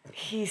fucking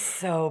He's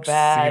so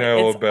bad.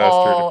 senile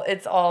bastard.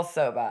 It's all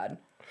so bad.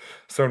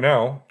 So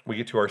now we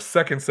get to our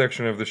second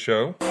section of the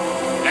show.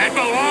 That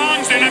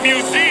belongs in a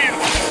museum.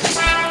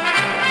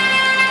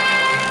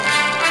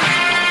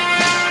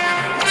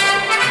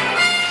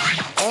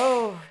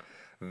 Oh.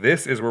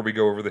 This is where we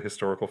go over the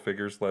historical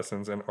figures,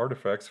 lessons, and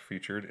artifacts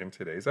featured in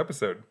today's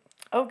episode.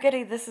 Oh,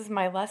 goody, this is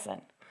my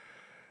lesson.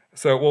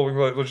 So,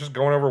 let's just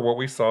going over what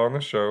we saw on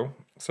the show.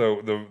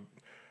 So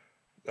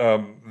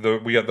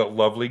we got the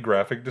lovely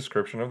graphic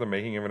description of the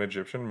making of an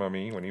Egyptian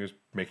mummy when he was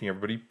making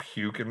everybody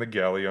puke in the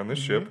galley on the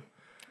ship.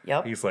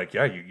 Yep. He's like,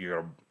 yeah,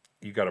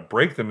 you gotta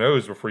break the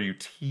nose before you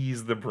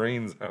tease the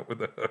brains out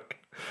with a hook.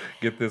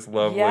 Get this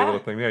lovely little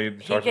thing. Yeah,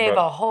 he gave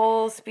a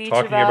whole speech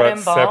talking about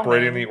embalming.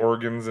 Separating the embalming.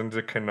 organs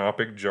into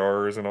canopic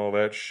jars and all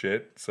that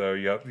shit. So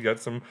you got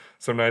some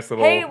nice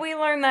little. Hey, we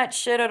learned that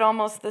shit at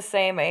almost the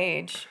same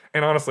age.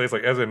 And honestly, it's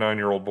like as a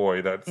 9-year-old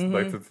boy, that's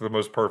it's the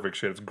most perfect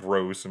shit. It's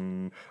gross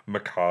and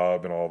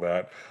macabre and all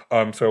that.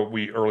 So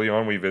early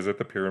on we visit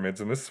the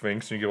pyramids and the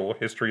Sphinx, and you get a little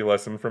history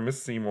lesson from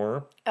Miss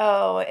Seymour.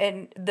 Oh,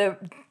 and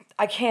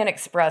I can't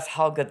express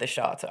how good the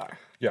shots are.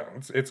 Yeah,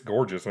 it's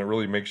gorgeous, and it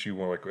really makes you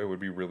like, it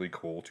would be really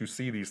cool to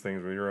see these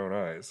things with your own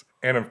eyes.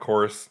 And of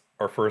course,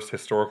 our first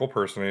historical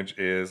personage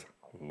is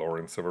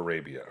Lawrence of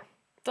Arabia.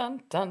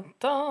 Dun dun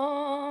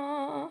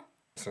dun.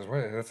 So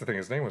that's the thing.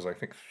 His name was, I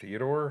think,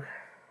 Theodore.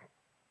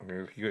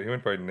 He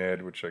went by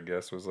Ned, which I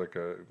guess was like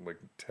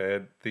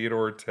Ted,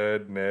 Theodore,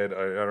 Ted, Ned.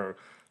 I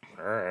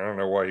don't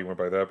know why he went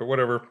by that, but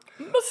whatever.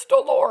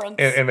 Mr. Lawrence.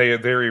 And they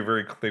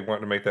they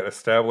want to make that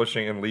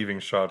establishing and leaving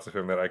shots of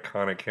him, that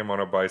iconic him on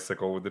a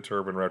bicycle with the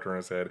turban wrapped around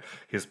his head,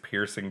 his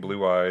piercing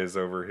blue eyes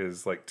over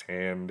his like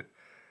tanned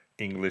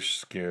English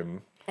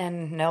skin.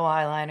 And no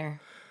eyeliner.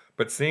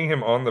 But seeing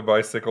him on the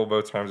bicycle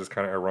both times is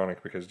kind of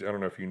ironic because I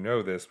don't know if you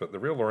know this, but the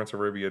real Lawrence of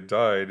Arabia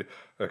died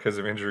because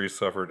of injuries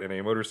suffered in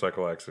a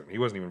motorcycle accident. He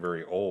wasn't even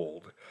very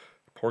old.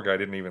 Poor guy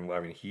didn't even. I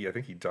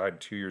think he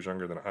died 2 years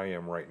younger than I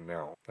am right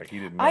now. Like he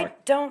did not. I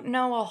don't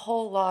know a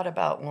whole lot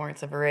about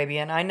Lawrence of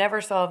Arabia, and I never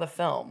saw the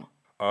film.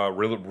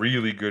 Really,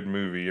 really good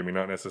movie. I mean,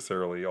 not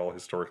necessarily all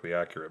historically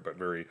accurate, but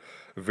very,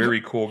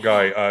 very cool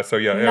guy. So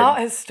yeah,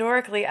 not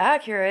historically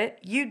accurate.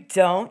 You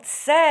don't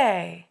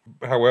say.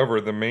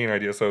 However, the main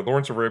idea. So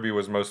Lawrence of Arabia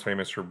was most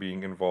famous for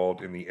being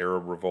involved in the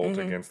Arab revolt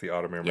against the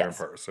Ottoman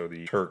Empire. So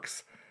the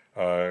Turks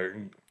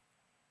went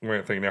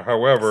thing. Now,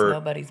 however, it's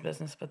nobody's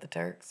business but the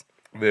Turks.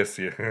 This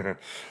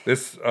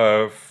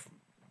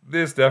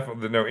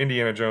definitely, no,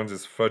 Indiana Jones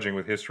is fudging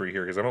with history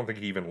here because I don't think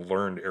he even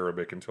learned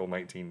Arabic until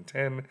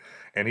 1910,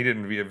 and he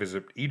didn't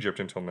visit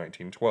Egypt until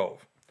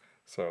 1912.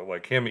 So,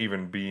 like, him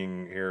even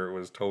being here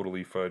was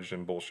totally fudged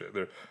and bullshit.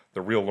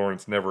 The real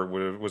Lawrence never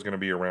was going to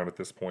be around at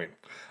this point.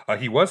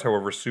 He was,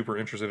 however, super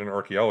interested in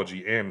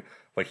archaeology, and,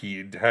 like,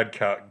 he had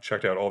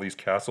checked out all these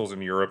castles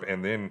in Europe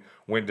and then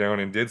went down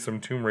and did some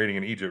tomb raiding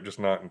in Egypt, just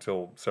not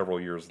until several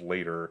years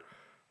later.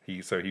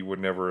 So he would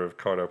never have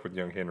caught up with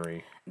young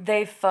Henry.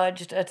 They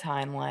fudged a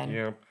timeline.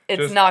 Yeah.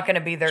 It's not going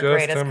to be their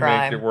greatest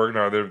crime. Just to make it work.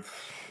 No,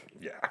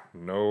 Yeah,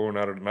 no,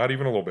 not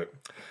even a little bit.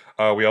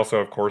 We also,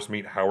 of course,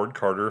 meet Howard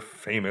Carter,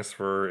 famous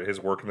for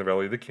his work in the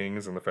Valley of the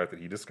Kings and the fact that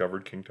he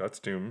discovered King Tut's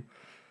tomb.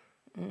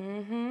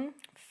 Mm-hmm.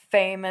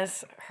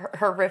 Famous,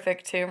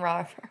 horrific tomb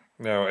robber.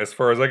 Now, as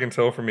far as I can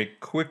tell from a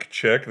quick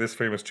check, this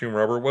famous tomb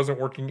robber wasn't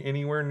working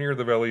anywhere near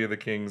the Valley of the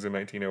Kings in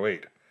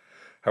 1908.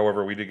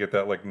 However, we did get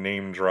that like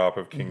name drop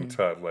of King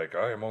Tut, like,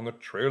 I am on the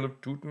trail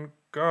of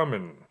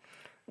Tutankhamun.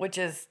 Which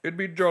is It'd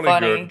be jolly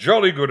funny.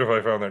 good if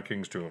I found that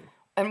king's tomb.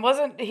 And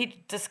wasn't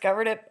he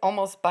discovered it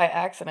almost by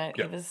accident?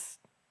 Yep. He was,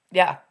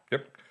 yeah.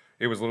 Yep.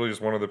 It was literally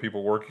just one of the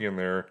people working in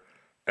there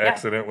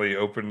accidentally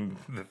opened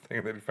the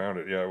thing that he found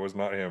it. Yeah, it was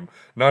not him.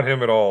 Not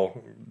him at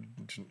all.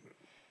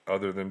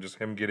 Other than just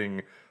him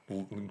getting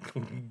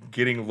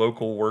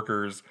local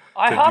workers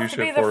I to have do to shit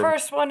be for the him.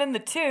 first one in the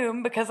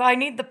tomb because I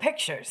need the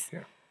pictures.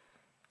 Yeah.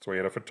 That's why he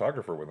had a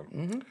photographer with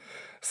him.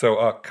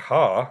 So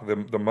Ka,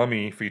 the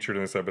mummy featured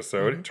in this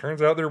episode, it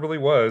turns out there really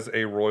was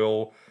a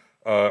royal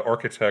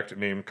architect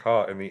named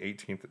Ka in the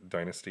 18th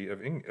dynasty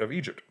of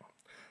Egypt.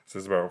 This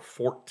is about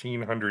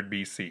 1400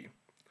 BC.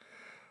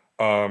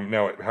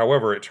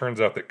 However, it turns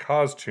out that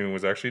Ka's tomb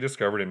was actually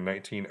discovered in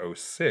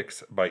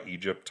 1906 by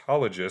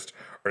Egyptologist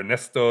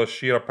Ernesto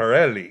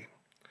Schiaparelli,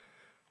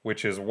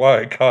 which is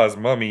why Ka's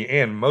mummy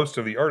and most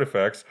of the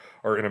artifacts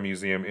are in a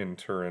museum in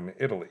Turin,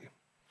 Italy.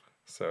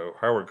 So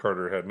Howard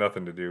Carter had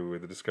nothing to do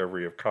with the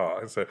discovery of Ka.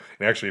 And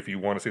actually, if you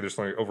want to see, there's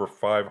something over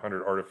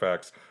 500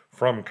 artifacts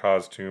from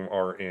Ka's tomb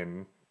are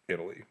in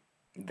Italy.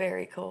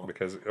 Very cool.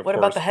 Because what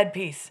about the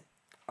headpiece?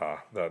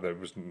 There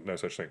was no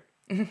such thing.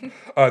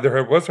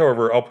 There was,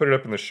 however, I'll put it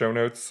up in the show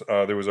notes.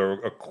 There was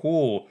a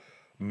cool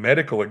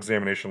medical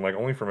examination, like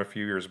only from a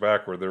few years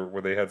back, where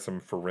they had some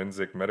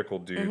forensic medical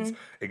dudes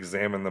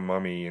examine the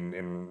mummy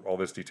in all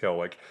this detail.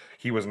 Like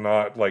he was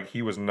not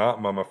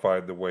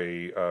mummified the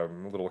way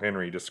little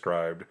Henry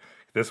described.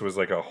 This was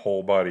like a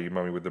whole body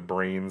mummy with the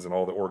brains and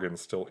all the organs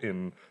still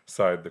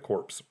inside the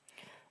corpse.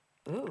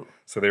 Ooh.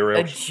 So they were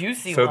able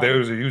juicy so one.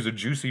 he was a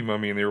juicy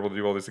mummy, and they were able to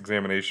do all this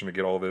examination to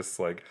get all this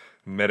like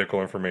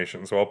medical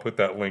information. So I'll put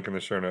that link in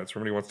the show notes for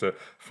anybody who wants to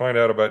find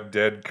out about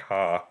dead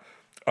Ka.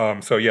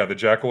 So yeah, the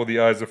Jackal with the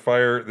Eyes of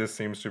Fire. This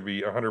seems to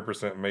be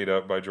 100% made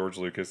up by George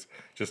Lucas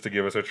just to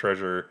give us a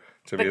treasure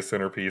to be a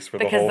centerpiece for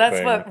the whole thing. Because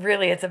that's what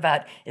really it's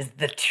about, is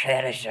the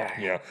treasure.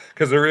 Yeah,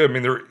 because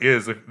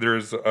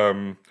there's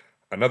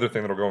another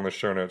thing that'll go in the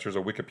show notes. There's a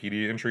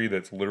Wikipedia entry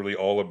that's literally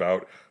all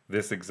about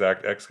this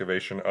exact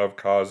excavation of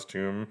Ka's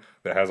tomb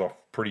that has a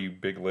pretty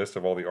big list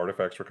of all the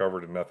artifacts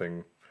recovered and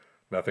nothing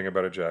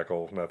about a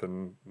jackal,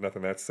 nothing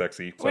that's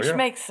sexy. So, Which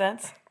makes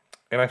sense.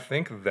 And I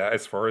think that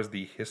as far as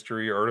the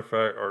history,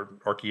 artifact, or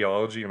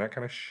archaeology and that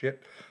kind of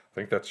shit, I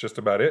think that's just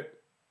about it.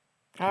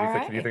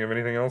 Can you think of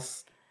anything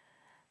else,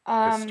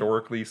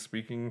 historically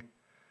speaking?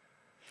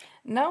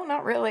 No,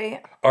 not really.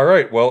 All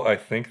right. Well, I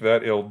think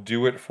that it'll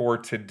do it for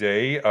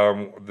today.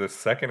 The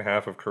second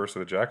half of Curse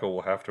of the Jackal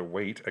will have to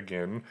wait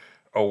again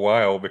a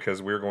while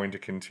because we're going to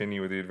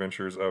continue with the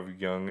adventures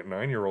of young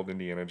 9-year-old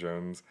Indiana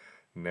Jones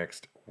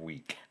next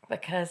week.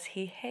 Because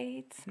he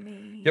hates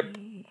me. Yep.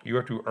 You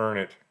have to earn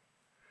it.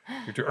 You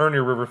have to earn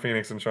your River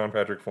Phoenix and Sean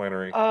Patrick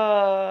Flannery.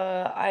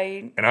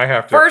 I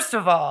have to. First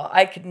of all,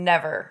 I could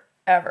never,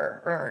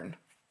 ever earn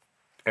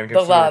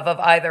the love of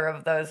either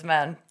of those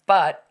men.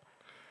 But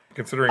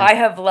considering I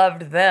have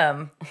loved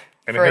them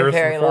for a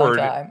very long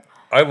time.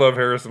 I love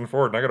Harrison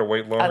Ford, and I got to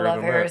wait longer than that. I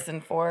love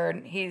Harrison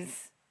Ford.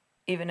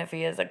 Even if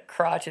he is a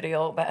crotchety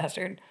old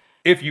bastard.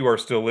 If you are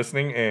still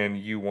listening and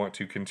you want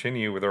to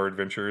continue with our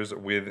adventures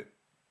with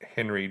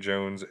Henry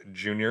Jones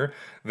Jr.,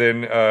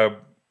 then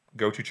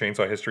go to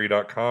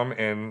chainsawhistory.com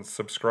and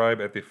subscribe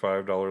at the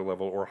 $5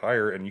 level or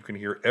higher, and you can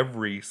hear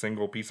every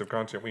single piece of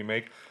content we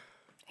make.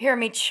 Hear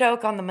me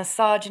choke on the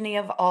misogyny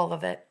of all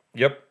of it.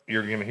 Yep,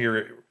 you're going to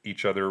hear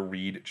each other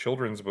read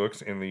children's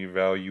books in the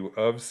Value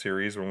Of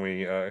series when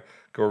we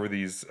go over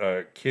these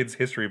kids'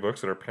 history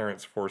books that our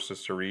parents forced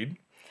us to read.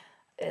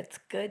 It's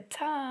good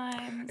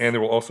times. And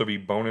there will also be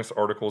bonus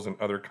articles and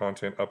other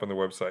content up on the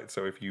website.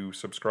 So if you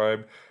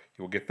subscribe,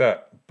 you will get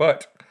that.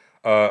 But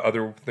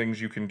other things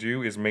you can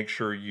do is make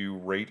sure you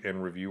rate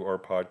and review our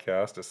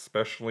podcast,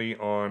 especially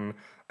on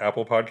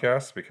Apple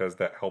Podcasts, because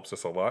that helps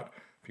us a lot.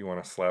 If you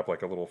want to slap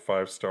like a little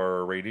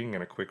 5-star rating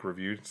and a quick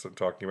review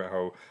talking about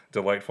how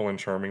delightful and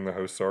charming the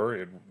hosts are,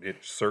 it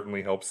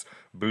certainly helps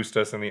boost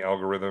us in the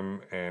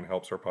algorithm and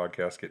helps our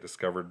podcast get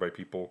discovered by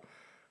people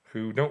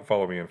who don't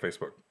follow me on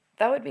Facebook.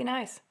 That would be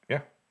nice.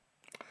 Yeah.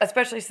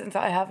 Especially since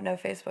I have no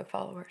Facebook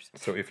followers.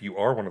 So if you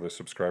are one of those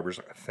subscribers,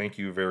 thank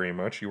you very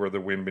much. You are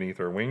the wind beneath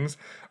our wings.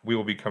 We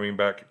will be coming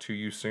back to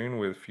you soon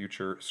with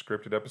future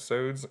scripted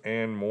episodes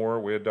and more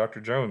with Dr.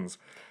 Jones.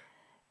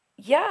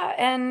 Yeah,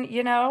 and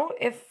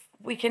if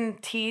we can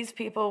tease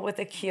people with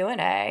a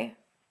Q&A.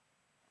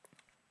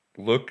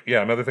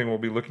 Another thing we'll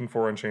be looking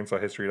for on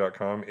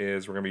chainsawhistory.com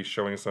is we're going to be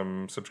showing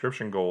some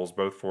subscription goals,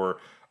 both for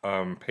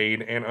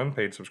paid and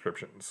unpaid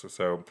subscriptions.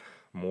 So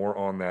more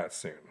on that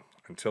soon.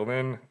 Until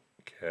then,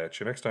 catch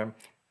you next time.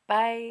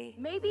 Bye.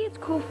 Maybe it's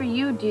cool for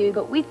you, dude,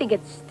 but we think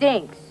it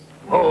stinks.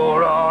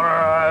 Hold on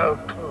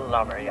out.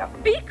 lover, yeah.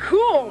 Be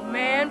cool,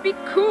 man. Be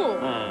cool.